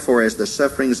 5, "For as the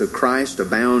sufferings of Christ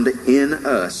abound in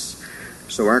us,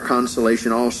 so our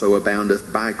consolation also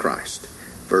aboundeth by Christ."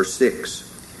 Verse 6,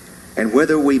 "And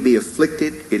whether we be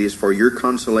afflicted, it is for your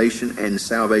consolation and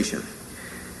salvation,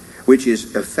 which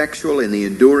is effectual in the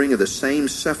enduring of the same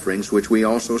sufferings which we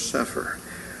also suffer.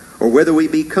 Or whether we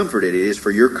be comforted, it is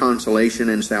for your consolation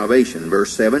and salvation."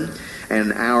 Verse 7,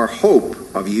 "And our hope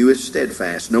of you is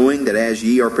steadfast, knowing that as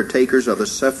ye are partakers of the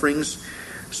sufferings,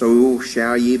 so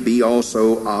shall ye be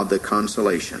also of the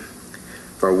consolation.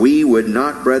 For we would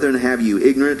not, brethren, have you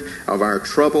ignorant of our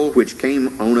trouble which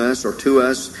came on us or to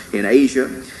us in Asia,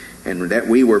 and that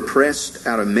we were pressed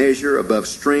out of measure above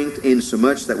strength,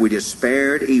 insomuch that we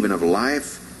despaired even of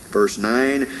life." Verse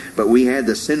 9, "But we had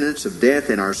the sentence of death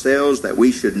in ourselves, that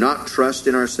we should not trust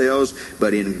in ourselves,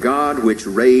 but in God which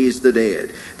raised the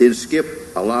dead." Then skip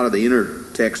a lot of the inner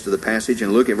text of the passage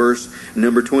and look at verse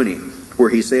number 20, where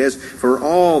he says, "For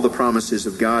all the promises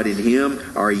of God in him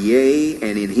are yea,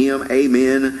 and in him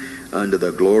amen, unto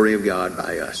the glory of God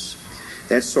by us."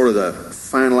 That's sort of the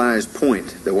finalized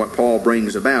point that what Paul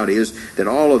brings about is that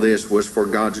all of this was for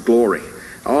God's glory.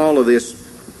 All of this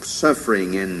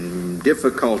suffering and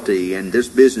difficulty and this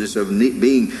business of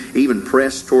being even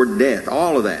pressed toward death,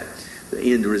 all of that, the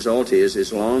end result is,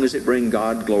 as long as it brings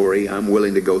God glory, I'm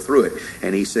willing to go through it.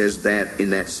 And he says that in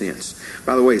that sense.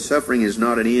 By the way, suffering is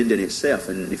not an end in itself.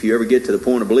 And if you ever get to the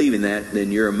point of believing that,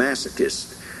 then you're a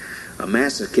masochist. A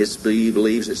masochist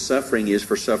believes that suffering is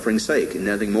for suffering's sake, and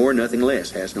nothing more, nothing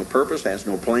less. Has no purpose, has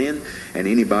no plan. And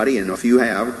anybody, and if you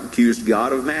have, accused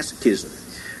God of masochism.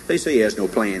 They say he has no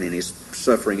plan in his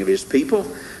suffering of his people.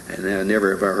 And I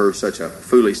never have I heard such a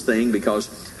foolish thing, because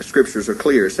the scriptures are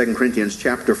clear. 2 Corinthians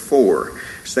chapter 4.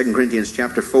 2 Corinthians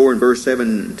chapter 4 and verse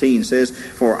 17 says,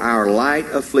 "For our light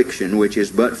affliction, which is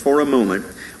but for a moment,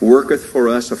 worketh for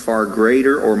us a far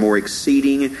greater or more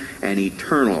exceeding and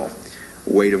eternal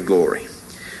weight of glory."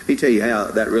 Let me tell you how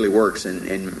that really works,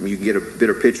 and you get a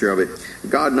better picture of it.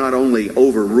 God not only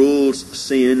overrules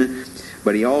sin,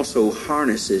 but he also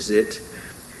harnesses it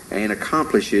and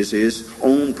accomplishes his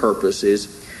own purposes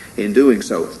in doing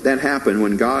so. That happened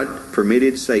when God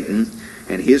permitted Satan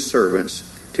and his servants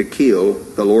to kill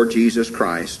the Lord Jesus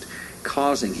Christ,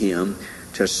 causing him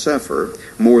to suffer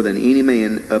more than any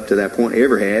man up to that point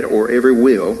ever had or ever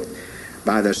will,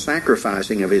 by the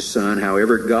sacrificing of his Son.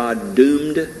 However, God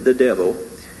doomed the devil,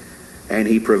 and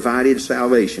he provided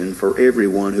salvation for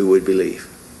everyone who would believe.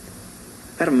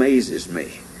 That amazes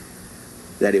me,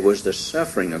 that it was the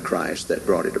suffering of Christ that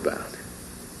brought it about.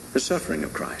 The suffering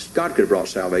of Christ. God could have brought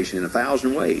salvation in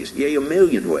 1,000 ways, yea,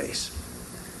 1,000,000 ways.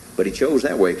 But he chose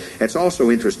that way. It's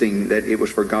also interesting that it was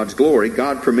for God's glory.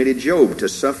 God permitted Job to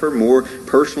suffer more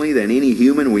personally than any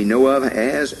human we know of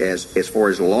as far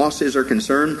as losses are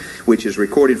concerned, which is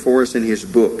recorded for us in his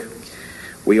book.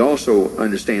 We also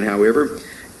understand, however,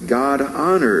 God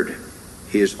honored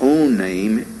his own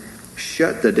name,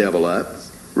 shut the devil up,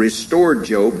 restored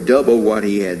Job double what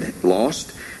he had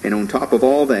lost, and on top of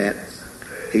all that,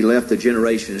 he left the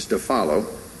generations to follow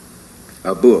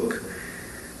a book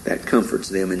that comforts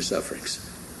them in sufferings.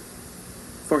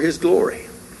 For his glory.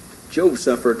 Job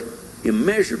suffered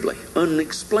immeasurably,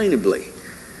 unexplainably,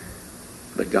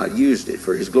 but God used it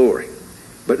for his glory.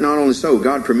 But not only so,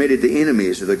 God permitted the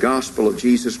enemies of the gospel of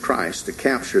Jesus Christ to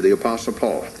capture the Apostle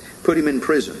Paul, put him in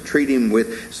prison, treat him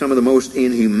with some of the most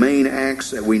inhumane acts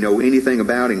that we know anything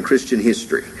about in Christian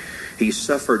history. He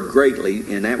suffered greatly,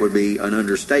 and that would be an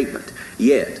understatement.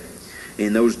 Yet,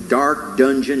 in those dark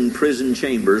dungeon prison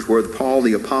chambers where Paul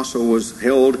the Apostle was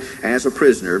held as a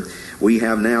prisoner, we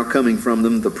have now coming from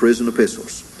them the prison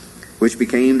epistles, which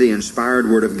became the inspired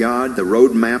Word of God, the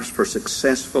roadmaps for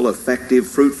successful, effective,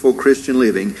 fruitful Christian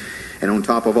living, and on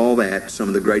top of all that, some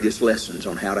of the greatest lessons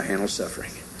on how to handle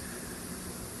suffering.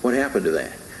 What happened to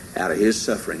that? Out of his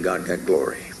suffering, God got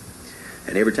glory.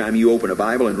 And every time you open a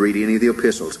Bible and read any of the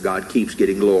epistles, God keeps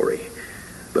getting glory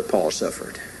But Paul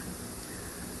suffered.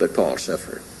 But Paul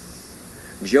suffered.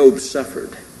 Job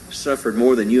suffered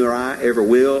more than you or I ever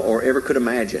will or ever could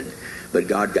imagine. But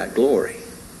God got glory.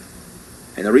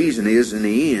 And the reason is, in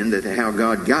the end, that how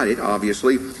God got it,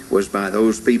 obviously, was by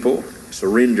those people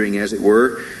surrendering, as it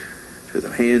were, to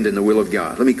the hand and the will of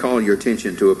God. Let me call your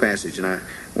attention to a passage, and I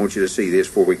want you to see this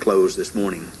before we close this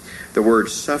morning. The word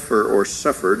suffer or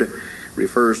suffered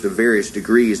refers to various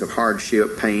degrees of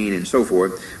hardship, pain, and so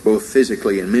forth, both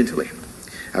physically and mentally.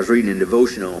 I was reading a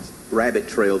devotional rabbit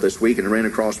trail this week and ran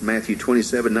across Matthew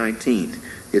 27:19.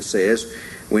 It says,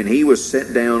 when he was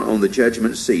set down on the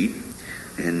judgment seat,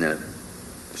 and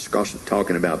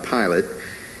talking about Pilate,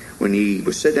 when he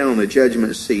was set down on the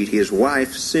judgment seat, his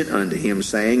wife sent unto him,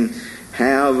 saying,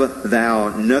 have thou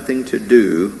nothing to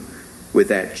do with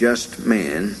that just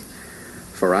man,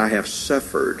 for I have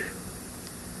suffered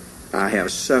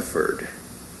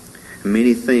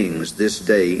many things this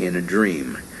day in a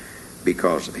dream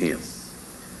because of him.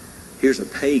 Here's a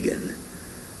pagan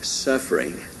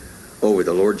suffering over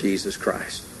the Lord Jesus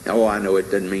Christ. Oh, I know it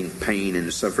doesn't mean pain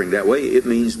and suffering that way. It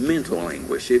means mental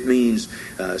anguish. It means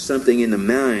something in the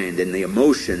mind and the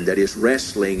emotion that is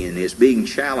wrestling and is being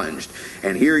challenged.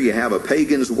 And here you have a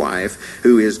pagan's wife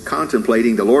who is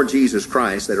contemplating the Lord Jesus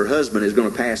Christ that her husband is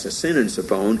going to pass a sentence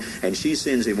upon, and she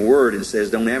sends him word and says,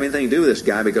 don't have anything to do with this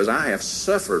guy because I have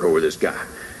suffered over this guy.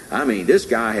 I mean, this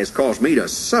guy has caused me to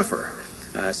suffer.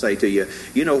 I say to you,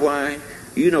 you know why?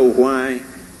 You know why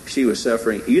she was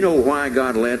suffering? You know why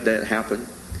God let that happen?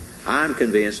 I'm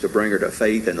convinced to bring her to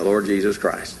faith in the Lord Jesus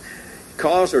Christ.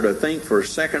 Cause her to think for a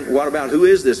second, what about, who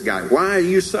is this guy? Why are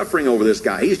you suffering over this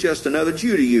guy? He's just another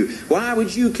Jew to you. Why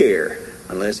would you care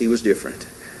unless he was different?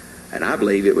 And I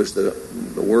believe it was the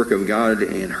work of God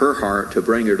in her heart to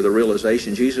bring her to the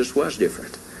realization Jesus was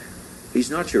different. He's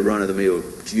not your run-of-the-mill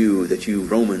Jew that you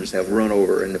Romans have run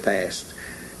over in the past.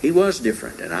 He was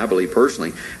different. And I believe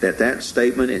personally that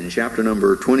statement in chapter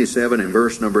number 27 and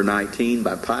verse number 19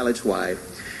 by Pilate's wife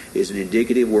is an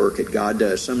indicative work that God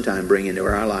does sometime bring into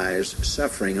our lives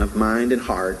suffering of mind and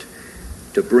heart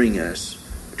to bring us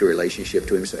to a relationship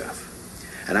to himself.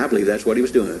 And I believe that's what he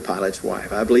was doing with Pilate's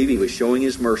wife. I believe he was showing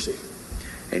his mercy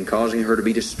and causing her to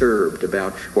be disturbed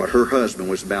about what her husband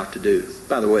was about to do.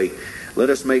 By the way, let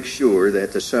us make sure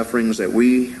that the sufferings that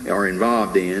we are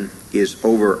involved in is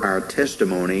over our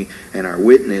testimony and our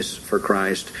witness for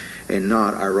Christ and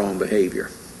not our wrong behavior.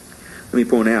 Let me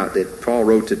point out that Paul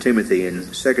wrote to Timothy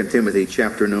in 2 Timothy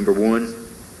chapter number 1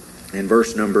 and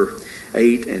verse number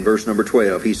 8 and verse number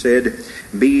 12. He said,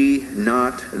 be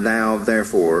not thou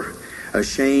therefore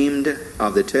ashamed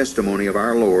of the testimony of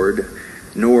our Lord,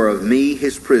 nor of me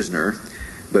his prisoner,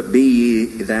 but be ye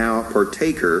thou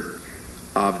partaker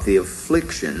of the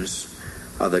afflictions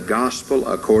of the gospel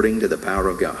according to the power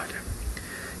of God.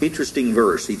 Interesting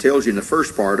verse. He tells you in the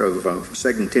first part of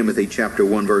 2 Timothy chapter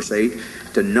 1 verse 8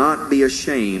 to not be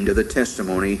ashamed of the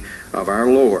testimony of our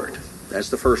Lord. That's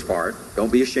the first part.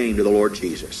 Don't be ashamed of the Lord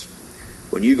Jesus.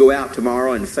 When you go out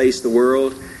tomorrow and face the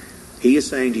world, he is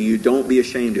saying to you, don't be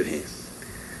ashamed of him.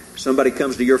 Somebody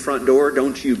comes to your front door,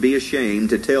 don't you be ashamed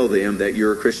to tell them that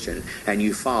you're a Christian and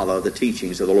you follow the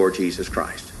teachings of the Lord Jesus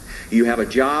Christ. You have a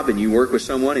job and you work with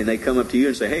someone and they come up to you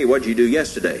and say, hey, what did you do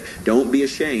yesterday? Don't be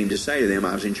ashamed to say to them,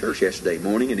 I was in church yesterday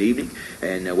morning and evening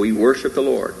and we worship the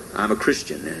Lord. I'm a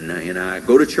Christian and I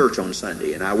go to church on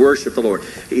Sunday and I worship the Lord.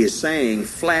 He is saying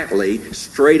flatly,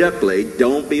 straight uply,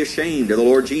 don't be ashamed of the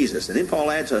Lord Jesus. And then Paul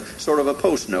adds a sort of a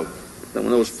post note, one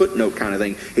of those footnote kind of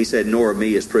thing. He said, nor of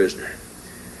me as prisoner.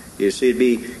 You see,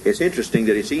 it's interesting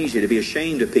that it's easy to be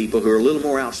ashamed of people who are a little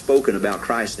more outspoken about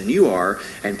Christ than you are.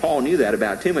 And Paul knew that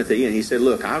about Timothy. And he said,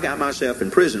 look, I've got myself in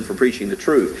prison for preaching the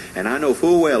truth. And I know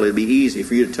full well it'd be easy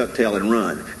for you to tuck tail and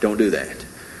run. Don't do that.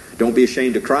 Don't be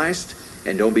ashamed of Christ.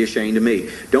 And don't be ashamed of me.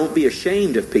 Don't be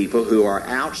ashamed of people who are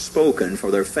outspoken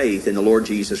for their faith in the Lord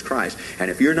Jesus Christ.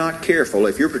 And if you're not careful,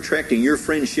 if you're protecting your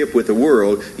friendship with the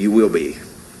world, you will be.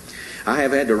 I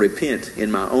have had to repent in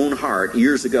my own heart.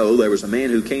 Years ago, there was a man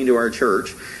who came to our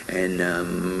church,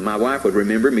 and my wife would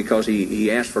remember him because he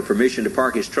asked for permission to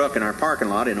park his truck in our parking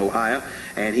lot in Ohio,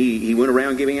 and he went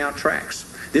around giving out tracts.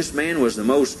 This man was the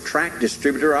most tract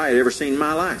distributor I had ever seen in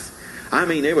my life. I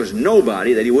mean, there was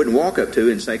nobody that he wouldn't walk up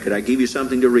to and say, could I give you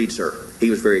something to read, sir?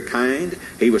 He was very kind,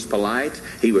 he was polite,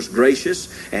 he was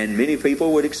gracious, and many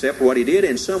people would accept what he did,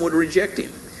 and some would reject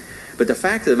him. But the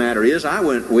fact of the matter is, I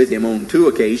went with him on 2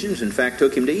 occasions. In fact,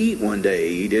 took him to eat one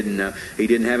day. He didn't have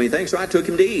anything, so I took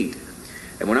him to eat.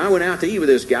 And when I went out to eat with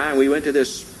this guy, we went to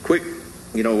this quick,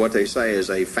 what they say is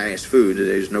a fast food.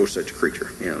 There's no such creature.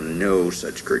 No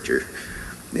such creature.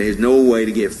 There's no way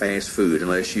to get fast food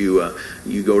unless you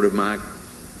go to my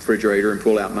refrigerator and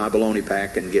pull out my bologna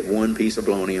pack and get one piece of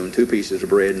bologna and 2 pieces of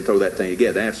bread and throw that thing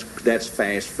together. That's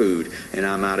fast food, and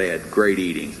I might add, great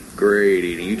eating. Great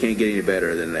eating. You can't get any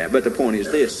better than that. But the point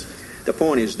is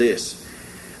this.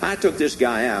 I took this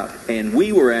guy out, and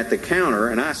we were at the counter,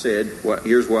 and I said, well,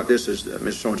 here's what this is,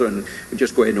 Mr. So-and-so, and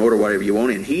just go ahead and order whatever you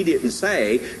want. And he didn't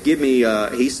say,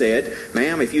 he said,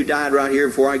 ma'am, if you died right here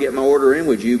before I get my order in,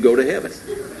 would you go to heaven?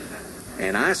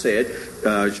 And I said,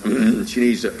 she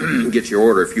needs to get your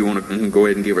order. If you want to go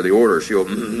ahead and give her the order,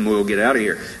 we'll get out of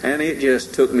here. And it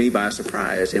just took me by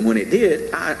surprise. And when it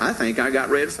did, I think I got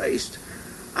red-faced.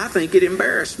 I think it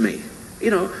embarrassed me.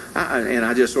 And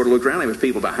I just sort of looked around. There was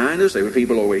people behind us. There were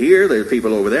people over here. There were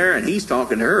people over there. And he's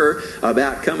talking to her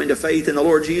about coming to faith in the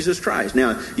Lord Jesus Christ.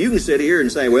 Now, you can sit here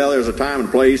and say, well, there's a time and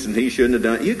place and he shouldn't have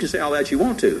done it. You can say all that you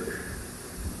want to.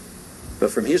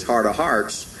 But from his heart of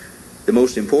hearts, the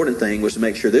most important thing was to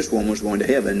make sure this woman was going to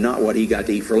heaven, not what he got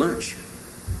to eat for lunch.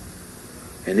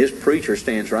 And this preacher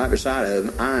stands right beside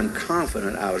him. I'm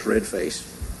confident I was red-faced.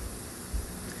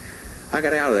 I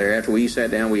got out of there after we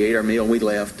sat down, we ate our meal, and we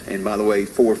left. And by the way,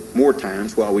 4 more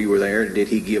times while we were there did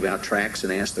he give out tracts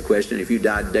and ask the question, if you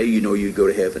died today, you know you'd go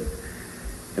to heaven.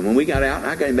 And when we got out,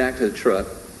 I got him back to the truck.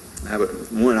 I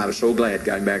was so glad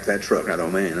got him back to that truck. I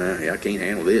thought, man, I can't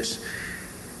handle this.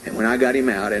 And when I got him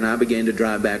out and I began to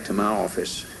drive back to my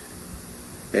office,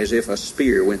 as if a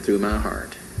spear went through my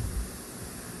heart.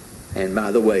 And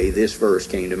by the way, this verse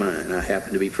came to mind. I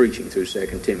happened to be preaching through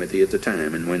 2 Timothy at the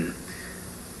time, and when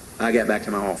I got back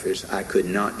to my office, I could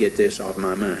not get this off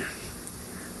my mind.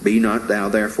 Be not thou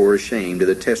therefore ashamed of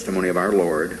the testimony of our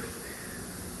Lord,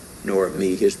 nor of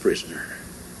me his prisoner.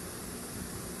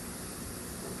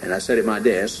 And I sat at my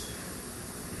desk,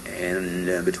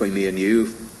 and between me and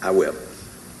you, I wept.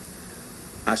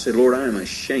 I said, Lord, I am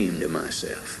ashamed of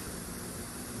myself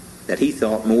that he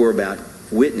thought more about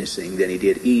witnessing than he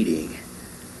did eating,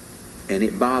 and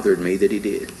it bothered me that he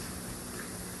did.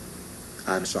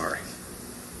 I'm sorry.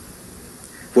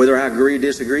 Whether I agree or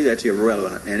disagree, that's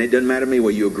irrelevant. And it doesn't matter to me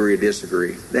whether you agree or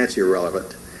disagree. That's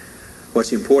irrelevant.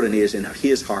 What's important is in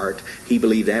his heart, he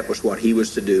believed that was what he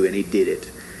was to do, and he did it.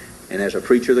 And as a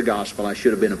preacher of the gospel, I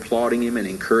should have been applauding him and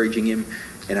encouraging him,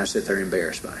 and I sat there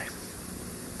embarrassed by him.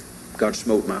 God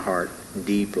smote my heart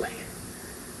deeply.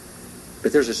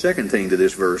 But there's a second thing to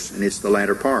this verse, and it's the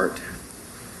latter part.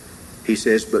 He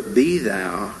says, but be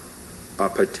thou a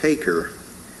partaker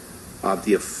of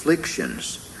the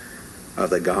afflictions of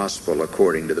the gospel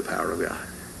according to the power of God.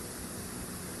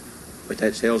 What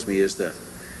that tells me is the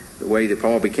way that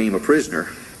Paul became a prisoner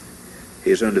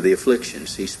is under the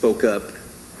afflictions. He spoke up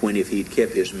when if he'd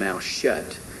kept his mouth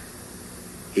shut,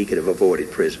 he could have avoided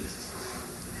prison.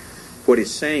 What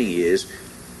it's saying is,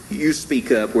 you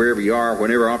speak up wherever you are,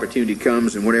 whenever opportunity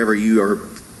comes, and whenever you are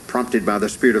prompted by the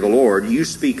Spirit of the Lord, you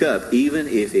speak up even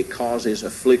if it causes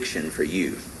affliction for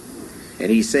you. And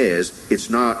he says,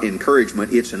 it's not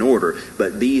encouragement, it's an order.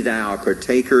 But be thou a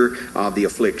partaker of the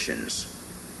afflictions.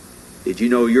 Did you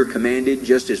know you're commanded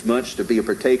just as much to be a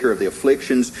partaker of the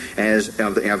afflictions as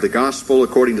of the gospel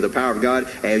according to the power of God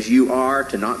as you are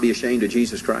to not be ashamed of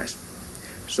Jesus Christ?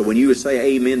 So when you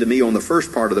say amen to me on the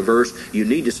first part of the verse, you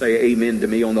need to say amen to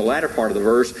me on the latter part of the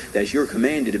verse, that you're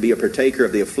commanded to be a partaker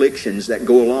of the afflictions that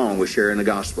go along with sharing the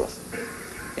gospel.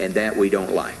 And that we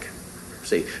don't like.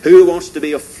 See, who wants to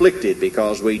be afflicted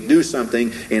because we do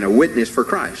something in a witness for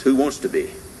Christ? Who wants to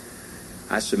be?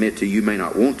 I submit to you may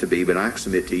not want to be, but I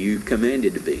submit to you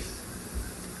commanded to be.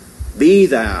 Be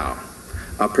thou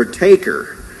a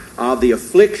partaker of the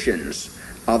afflictions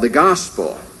of the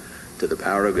gospel to the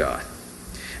power of God.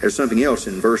 There's something else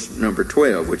in verse number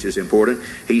 12 which is important.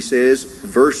 He says,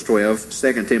 verse 12,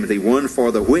 2 Timothy 1,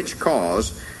 for the which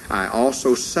cause I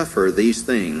also suffer these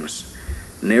things.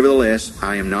 Nevertheless,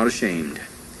 I am not ashamed,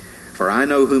 for I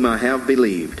know whom I have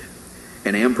believed,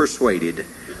 and am persuaded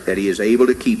that he is able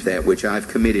to keep that which I have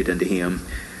committed unto him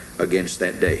against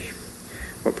that day.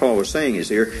 What Paul was saying is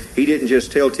here, he didn't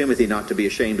just tell Timothy not to be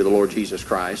ashamed of the Lord Jesus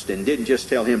Christ, and didn't just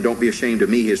tell him, don't be ashamed of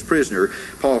me, his prisoner.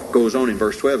 Paul goes on in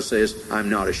verse 12 and says, I'm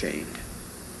not ashamed.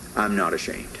 I'm not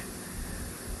ashamed.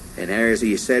 And as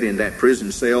he sat in that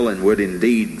prison cell and would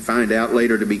indeed find out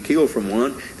later to be killed from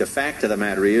one, the fact of the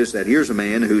matter is that here's a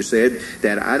man who said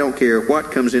that I don't care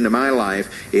what comes into my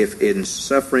life, if in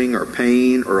suffering or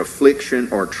pain or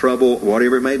affliction or trouble,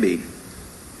 whatever it may be,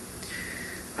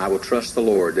 I will trust the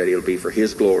Lord that it'll be for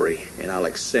his glory, and I'll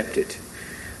accept it.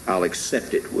 I'll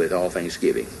accept it with all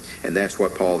thanksgiving. And that's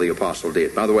what Paul the Apostle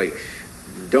did. By the way,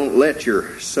 don't let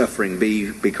your suffering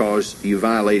be because you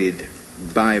violated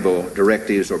Bible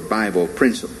directives or Bible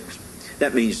principles.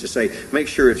 That means to say, make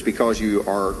sure it's because you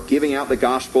are giving out the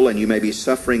gospel and you may be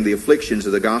suffering the afflictions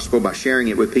of the gospel by sharing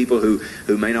it with people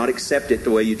who may not accept it the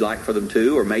way you'd like for them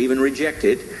to, or may even reject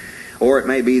it. Or it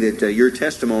may be that your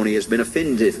testimony has been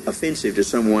offensive to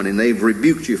someone and they've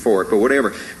rebuked you for it, but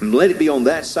whatever. Let it be on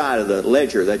that side of the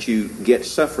ledger that you get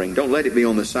suffering. Don't let it be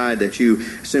on the side that you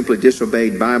simply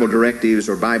disobeyed Bible directives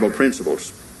or Bible principles.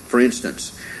 For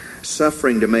instance,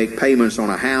 suffering to make payments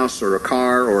on a house or a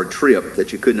car or a trip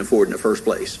that you couldn't afford in the first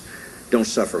place. Don't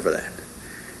suffer for that.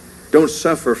 Don't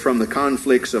suffer from the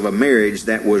conflicts of a marriage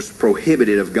that was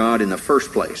prohibited of God in the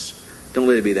first place. Don't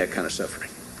let it be that kind of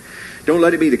suffering. Don't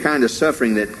let it be the kind of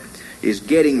suffering that is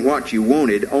getting what you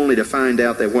wanted only to find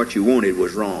out that what you wanted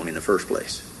was wrong in the first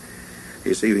place.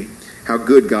 You see, how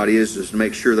good God is to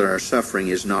make sure that our suffering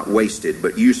is not wasted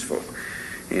but useful.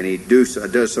 And He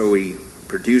does so. He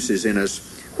produces in us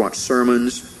what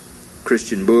sermons,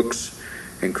 Christian books,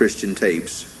 and Christian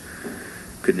tapes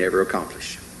could never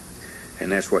accomplish.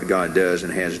 And that's what God does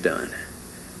and has done.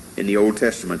 In the Old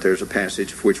Testament, there's a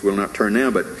passage of which we'll not turn now,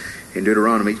 but in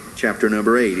Deuteronomy chapter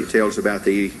number 8, it tells about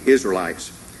the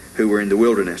Israelites who were in the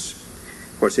wilderness.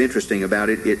 What's interesting about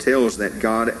it, it tells that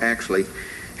God actually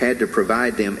had to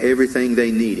provide them everything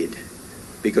they needed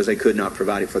because they could not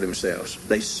provide it for themselves.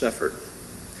 They suffered.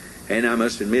 And I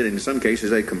must admit, in some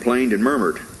cases, they complained and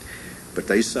murmured, but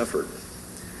they suffered.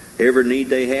 Every need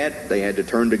they had to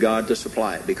turn to God to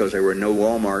supply it because there were no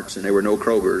Walmarts and there were no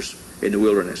Krogers in the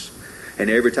wilderness. And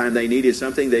every time they needed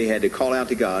something, they had to call out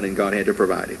to God, and God had to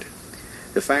provide it.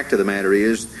 The fact of the matter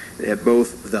is that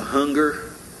both the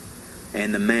hunger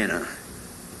and the manna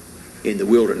in the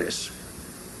wilderness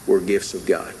were gifts of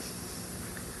God.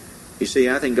 You see,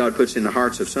 I think God puts in the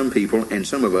hearts of some people and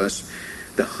some of us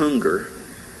the hunger,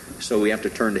 so we have to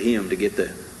turn to Him to get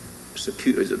the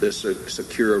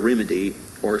secure remedy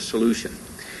or solution.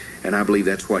 And I believe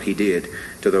that's what He did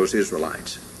to those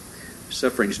Israelites.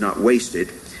 Suffering's not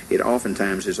wasted. It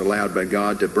oftentimes is allowed by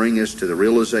God to bring us to the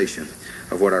realization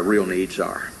of what our real needs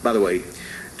are. By the way,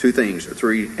 2 things, or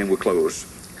 3, and we'll close.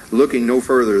 Looking no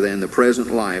further than the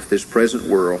present life, this present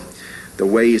world, the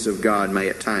ways of God may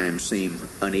at times seem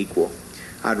unequal.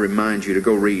 I'd remind you to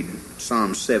go read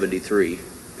Psalm 73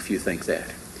 if you think that.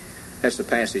 That's the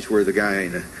passage where the guy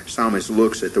in the psalmist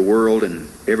looks at the world and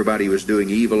everybody was doing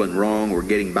evil and wrong or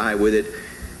getting by with it,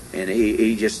 and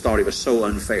he just thought it was so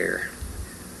unfair.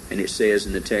 And it says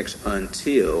in the text,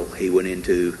 until he went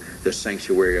into the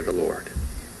sanctuary of the Lord.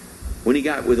 When he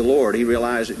got with the Lord, he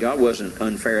realized that God wasn't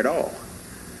unfair at all.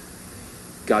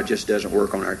 God just doesn't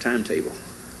work on our timetable.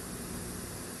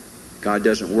 God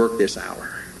doesn't work this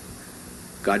hour.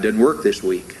 God doesn't work this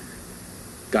week.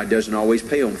 God doesn't always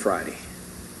pay on Friday.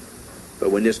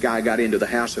 But when this guy got into the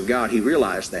house of God, he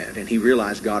realized that, and he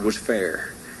realized God was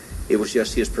fair. It was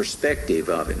just his perspective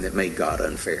of Him that made God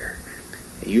unfair.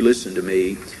 And you listen to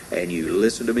me, and you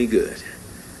listen to me good.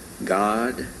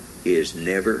 God is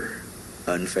never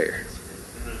unfair.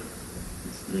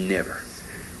 Never.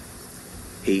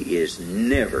 He is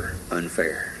never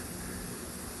unfair.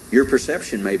 Your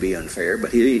perception may be unfair,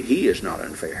 but He is not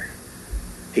unfair.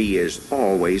 He is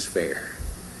always fair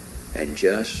and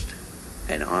just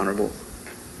and honorable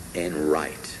and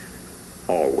right.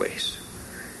 Always.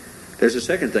 There's a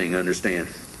second thing to understand.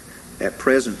 That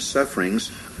present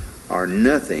sufferings are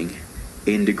nothing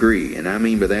in degree. And I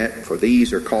mean by that, for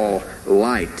these are called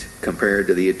light compared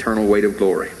to the eternal weight of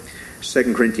glory.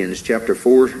 2 Corinthians chapter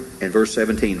 4 and verse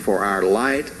 17, for our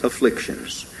light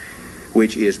afflictions,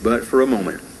 which is but for a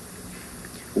moment,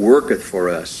 worketh for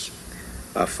us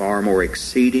a far more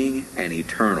exceeding and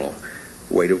eternal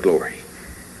weight of glory.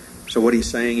 So what he's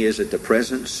saying is that the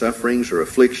present sufferings or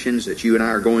afflictions that you and I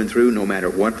are going through, no matter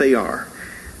what they are,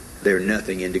 they're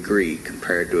nothing in degree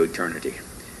compared to eternity.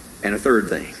 And a third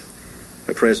thing,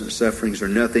 the present sufferings are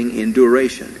nothing in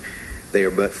duration. They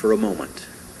are but for a moment.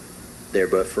 They're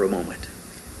but for a moment.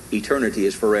 Eternity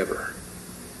is forever.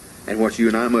 And what you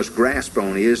and I must grasp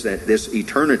on is that this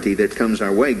eternity that comes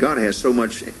our way, God has so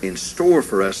much in store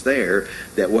for us there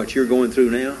that what you're going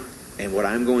through now and what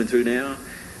I'm going through now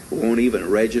won't even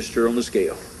register on the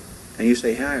scale. And you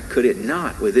say, how could it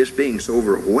not, with this being so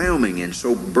overwhelming and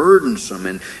so burdensome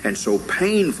and so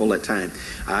painful at times?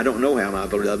 I don't know how, my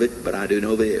beloved, but I do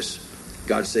know this.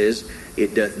 God says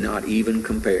it doth not even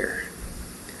compare.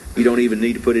 You don't even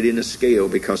need to put it in the scale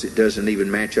because it doesn't even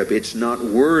match up. It's not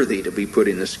worthy to be put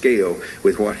in the scale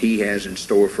with what He has in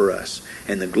store for us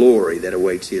and the glory that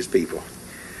awaits His people.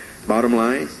 Bottom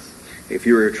line, if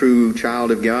you're a true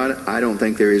child of God, I don't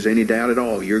think there is any doubt at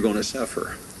all you're going to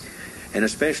suffer. And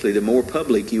especially the more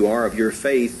public you are of your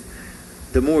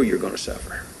faith, the more you're going to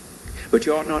suffer. But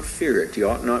you ought not fear it. You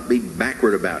ought not be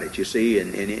backward about it, you see.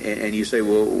 And you say,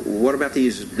 well, what about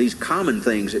these common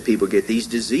things that people get, these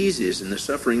diseases and the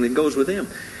suffering that goes with them?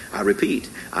 I repeat,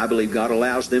 I believe God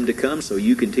allows them to come so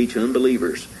you can teach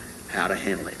unbelievers how to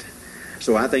handle it.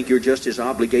 So I think you're just as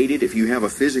obligated if you have a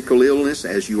physical illness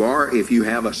as you are if you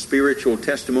have a spiritual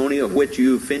testimony of which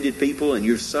you offended people and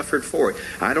you've suffered for it.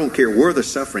 I don't care where the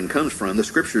suffering comes from. The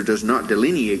Scripture does not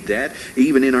delineate that.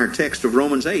 Even in our text of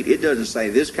Romans 8, it doesn't say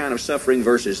this kind of suffering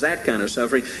versus that kind of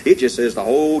suffering. It just says the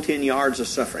whole 10 yards of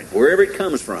suffering, wherever it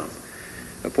comes from.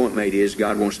 The point made is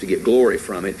God wants to get glory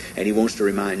from it, and He wants to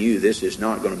remind you this is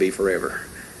not going to be forever.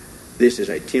 This is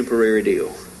a temporary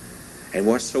deal. And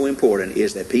what's so important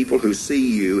is that people who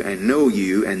see you and know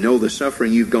the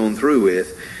suffering you've gone through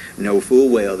with know full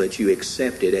well that you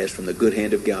accept it as from the good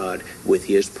hand of God with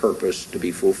His purpose to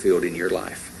be fulfilled in your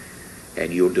life.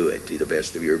 And you'll do it to the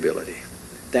best of your ability.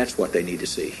 That's what they need to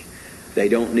see. They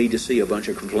don't need to see a bunch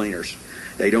of complainers.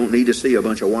 They don't need to see a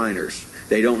bunch of whiners.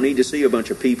 They don't need to see a bunch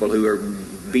of people who are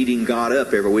beating God up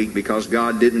every week because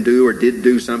God didn't do or did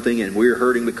do something and we're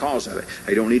hurting because of it.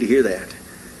 They don't need to hear that.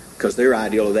 Because their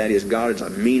ideal of that is God is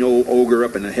a mean old ogre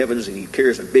up in the heavens and He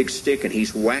carries a big stick and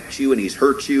He's whacked you and He's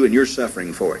hurt you and you're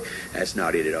suffering for it. That's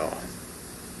not it at all.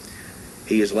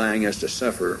 He is allowing us to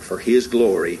suffer for His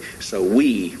glory so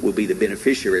we will be the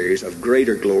beneficiaries of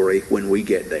greater glory when we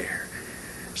get there.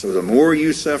 So the more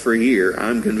you suffer here,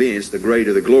 I'm convinced the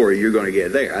greater the glory you're going to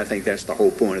get there. I think that's the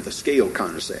whole point of the scale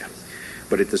concept.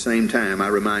 But at the same time, I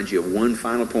remind you of one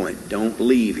final point. Don't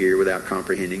leave here without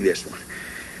comprehending this one.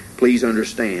 Please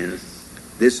understand,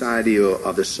 this idea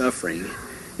of the suffering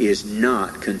is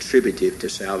not contributive to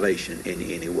salvation in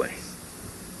any way.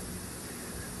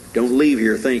 Don't leave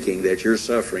here thinking that your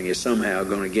suffering is somehow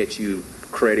going to get you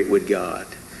credit with God.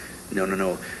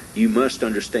 No. You must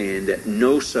understand that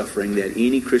no suffering that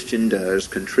any Christian does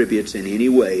contributes in any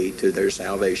way to their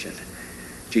salvation.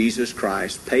 Jesus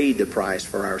Christ paid the price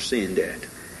for our sin debt.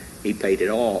 He paid it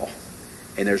all.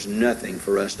 And there's nothing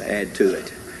for us to add to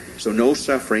it. So no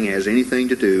suffering has anything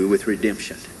to do with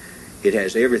redemption. It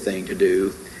has everything to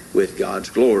do with God's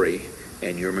glory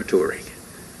and your maturing.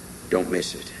 Don't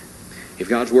miss it. If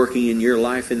God's working in your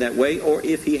life in that way, or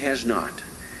if He has not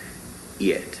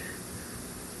yet,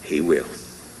 He will.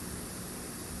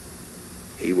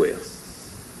 He will.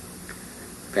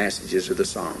 Passages of the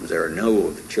Psalms, there are no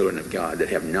of the children of God that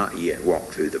have not yet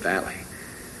walked through the valley.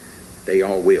 They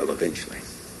all will eventually.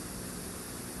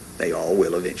 They all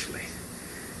will eventually.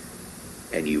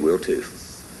 And you will too.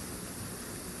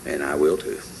 And I will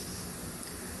too.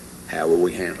 How will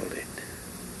we handle it?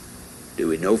 Do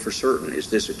we know for certain? Is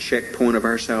this a checkpoint of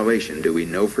our salvation? Do we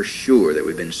know for sure that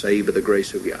we've been saved by the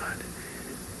grace of God?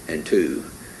 And two,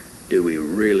 do we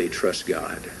really trust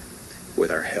God with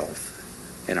our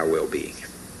health and our well-being?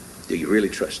 Do you really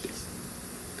trust Him?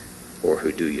 Or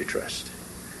who do you trust?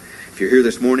 If you're here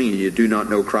this morning and you do not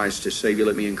know Christ as Savior,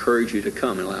 let me encourage you to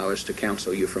come and allow us to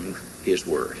counsel you from His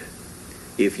Word.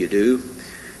 If you do,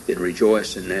 then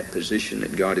rejoice in that position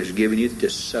that God has given you to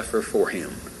suffer for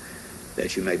Him,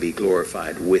 that you may be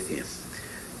glorified with Him,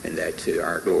 and that to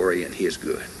our glory and His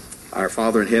good. Our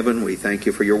Father in heaven, we thank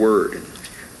You for Your Word, and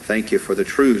thank You for the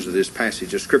truths of this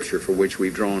passage of Scripture for which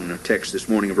we've drawn a text this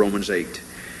morning of Romans 8.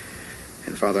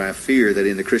 And Father, I fear that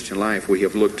in the Christian life we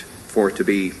have looked for it to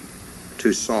be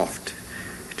too soft,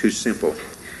 too simple.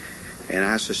 And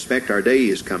I suspect our day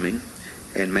is coming,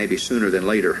 and maybe sooner than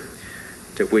later,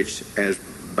 to which, as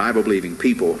Bible-believing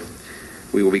people,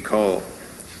 we will be called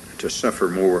to suffer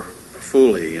more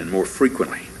fully and more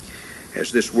frequently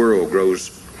as this world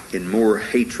grows in more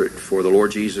hatred for the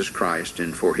Lord Jesus Christ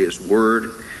and for His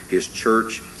Word, His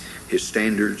church, His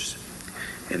standards,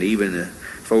 and even the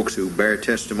folks who bear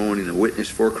testimony and the witness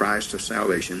for Christ of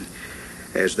salvation.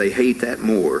 As they hate that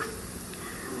more,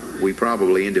 we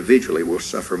probably individually will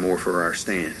suffer more for our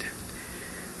stand.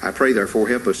 I pray, therefore,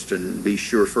 help us to be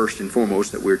sure first and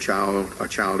foremost that we're a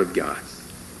child of God.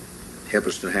 Help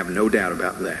us to have no doubt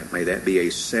about that. May that be a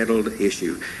settled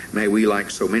issue. May we, like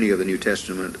so many of the New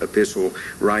Testament epistle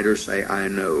writers, say, I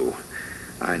know.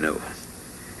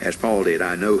 As Paul did,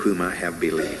 I know whom I have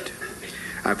believed.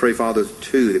 I pray, Father,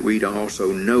 too, that we'd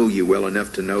also know You well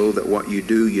enough to know that what You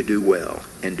do well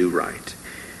and do right.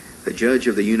 The Judge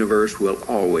of the universe will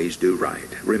always do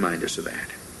right. Remind us of that.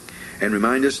 And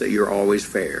remind us that You're always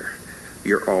fair.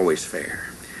 You're always fair.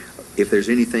 If there's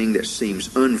anything that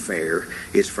seems unfair,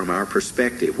 it's from our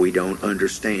perspective. We don't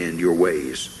understand Your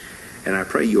ways. And I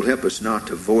pray You'll help us not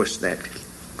to voice that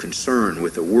concern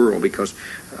with the world, because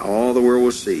all the world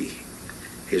will see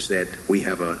is that we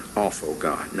have an awful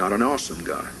God. Not an awesome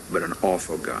God, but an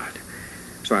awful God.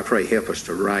 So I pray, help us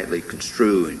to rightly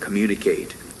construe and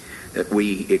communicate that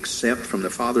we accept from the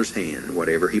Father's hand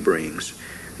whatever He brings,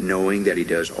 knowing that He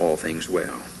does all things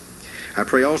well. I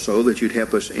pray also that you'd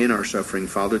help us in our suffering,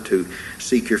 Father, to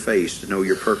seek your face, to know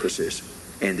your purposes,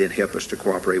 and then help us to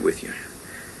cooperate with you.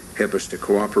 Help us to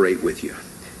cooperate with you,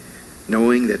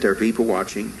 knowing that there are people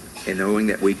watching, and knowing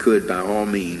that we could, by all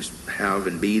means, have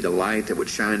and be the light that would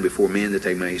shine before men, that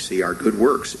they may see our good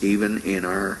works, even in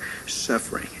our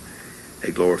suffering.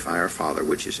 They glorify our Father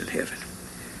which is in heaven.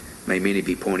 May many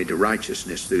be pointed to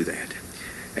righteousness through that.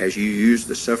 As you use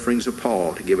the sufferings of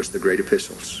Paul to give us the great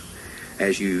epistles,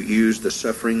 as you use the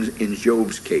sufferings in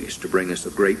Job's case to bring us the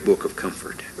great book of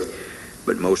comfort,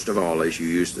 but most of all, as you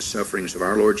use the sufferings of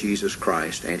our Lord Jesus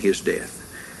Christ and His death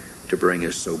to bring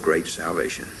us so great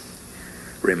salvation.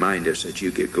 Remind us that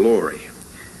you get glory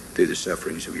through the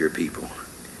sufferings of your people,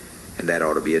 and that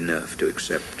ought to be enough to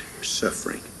accept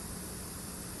suffering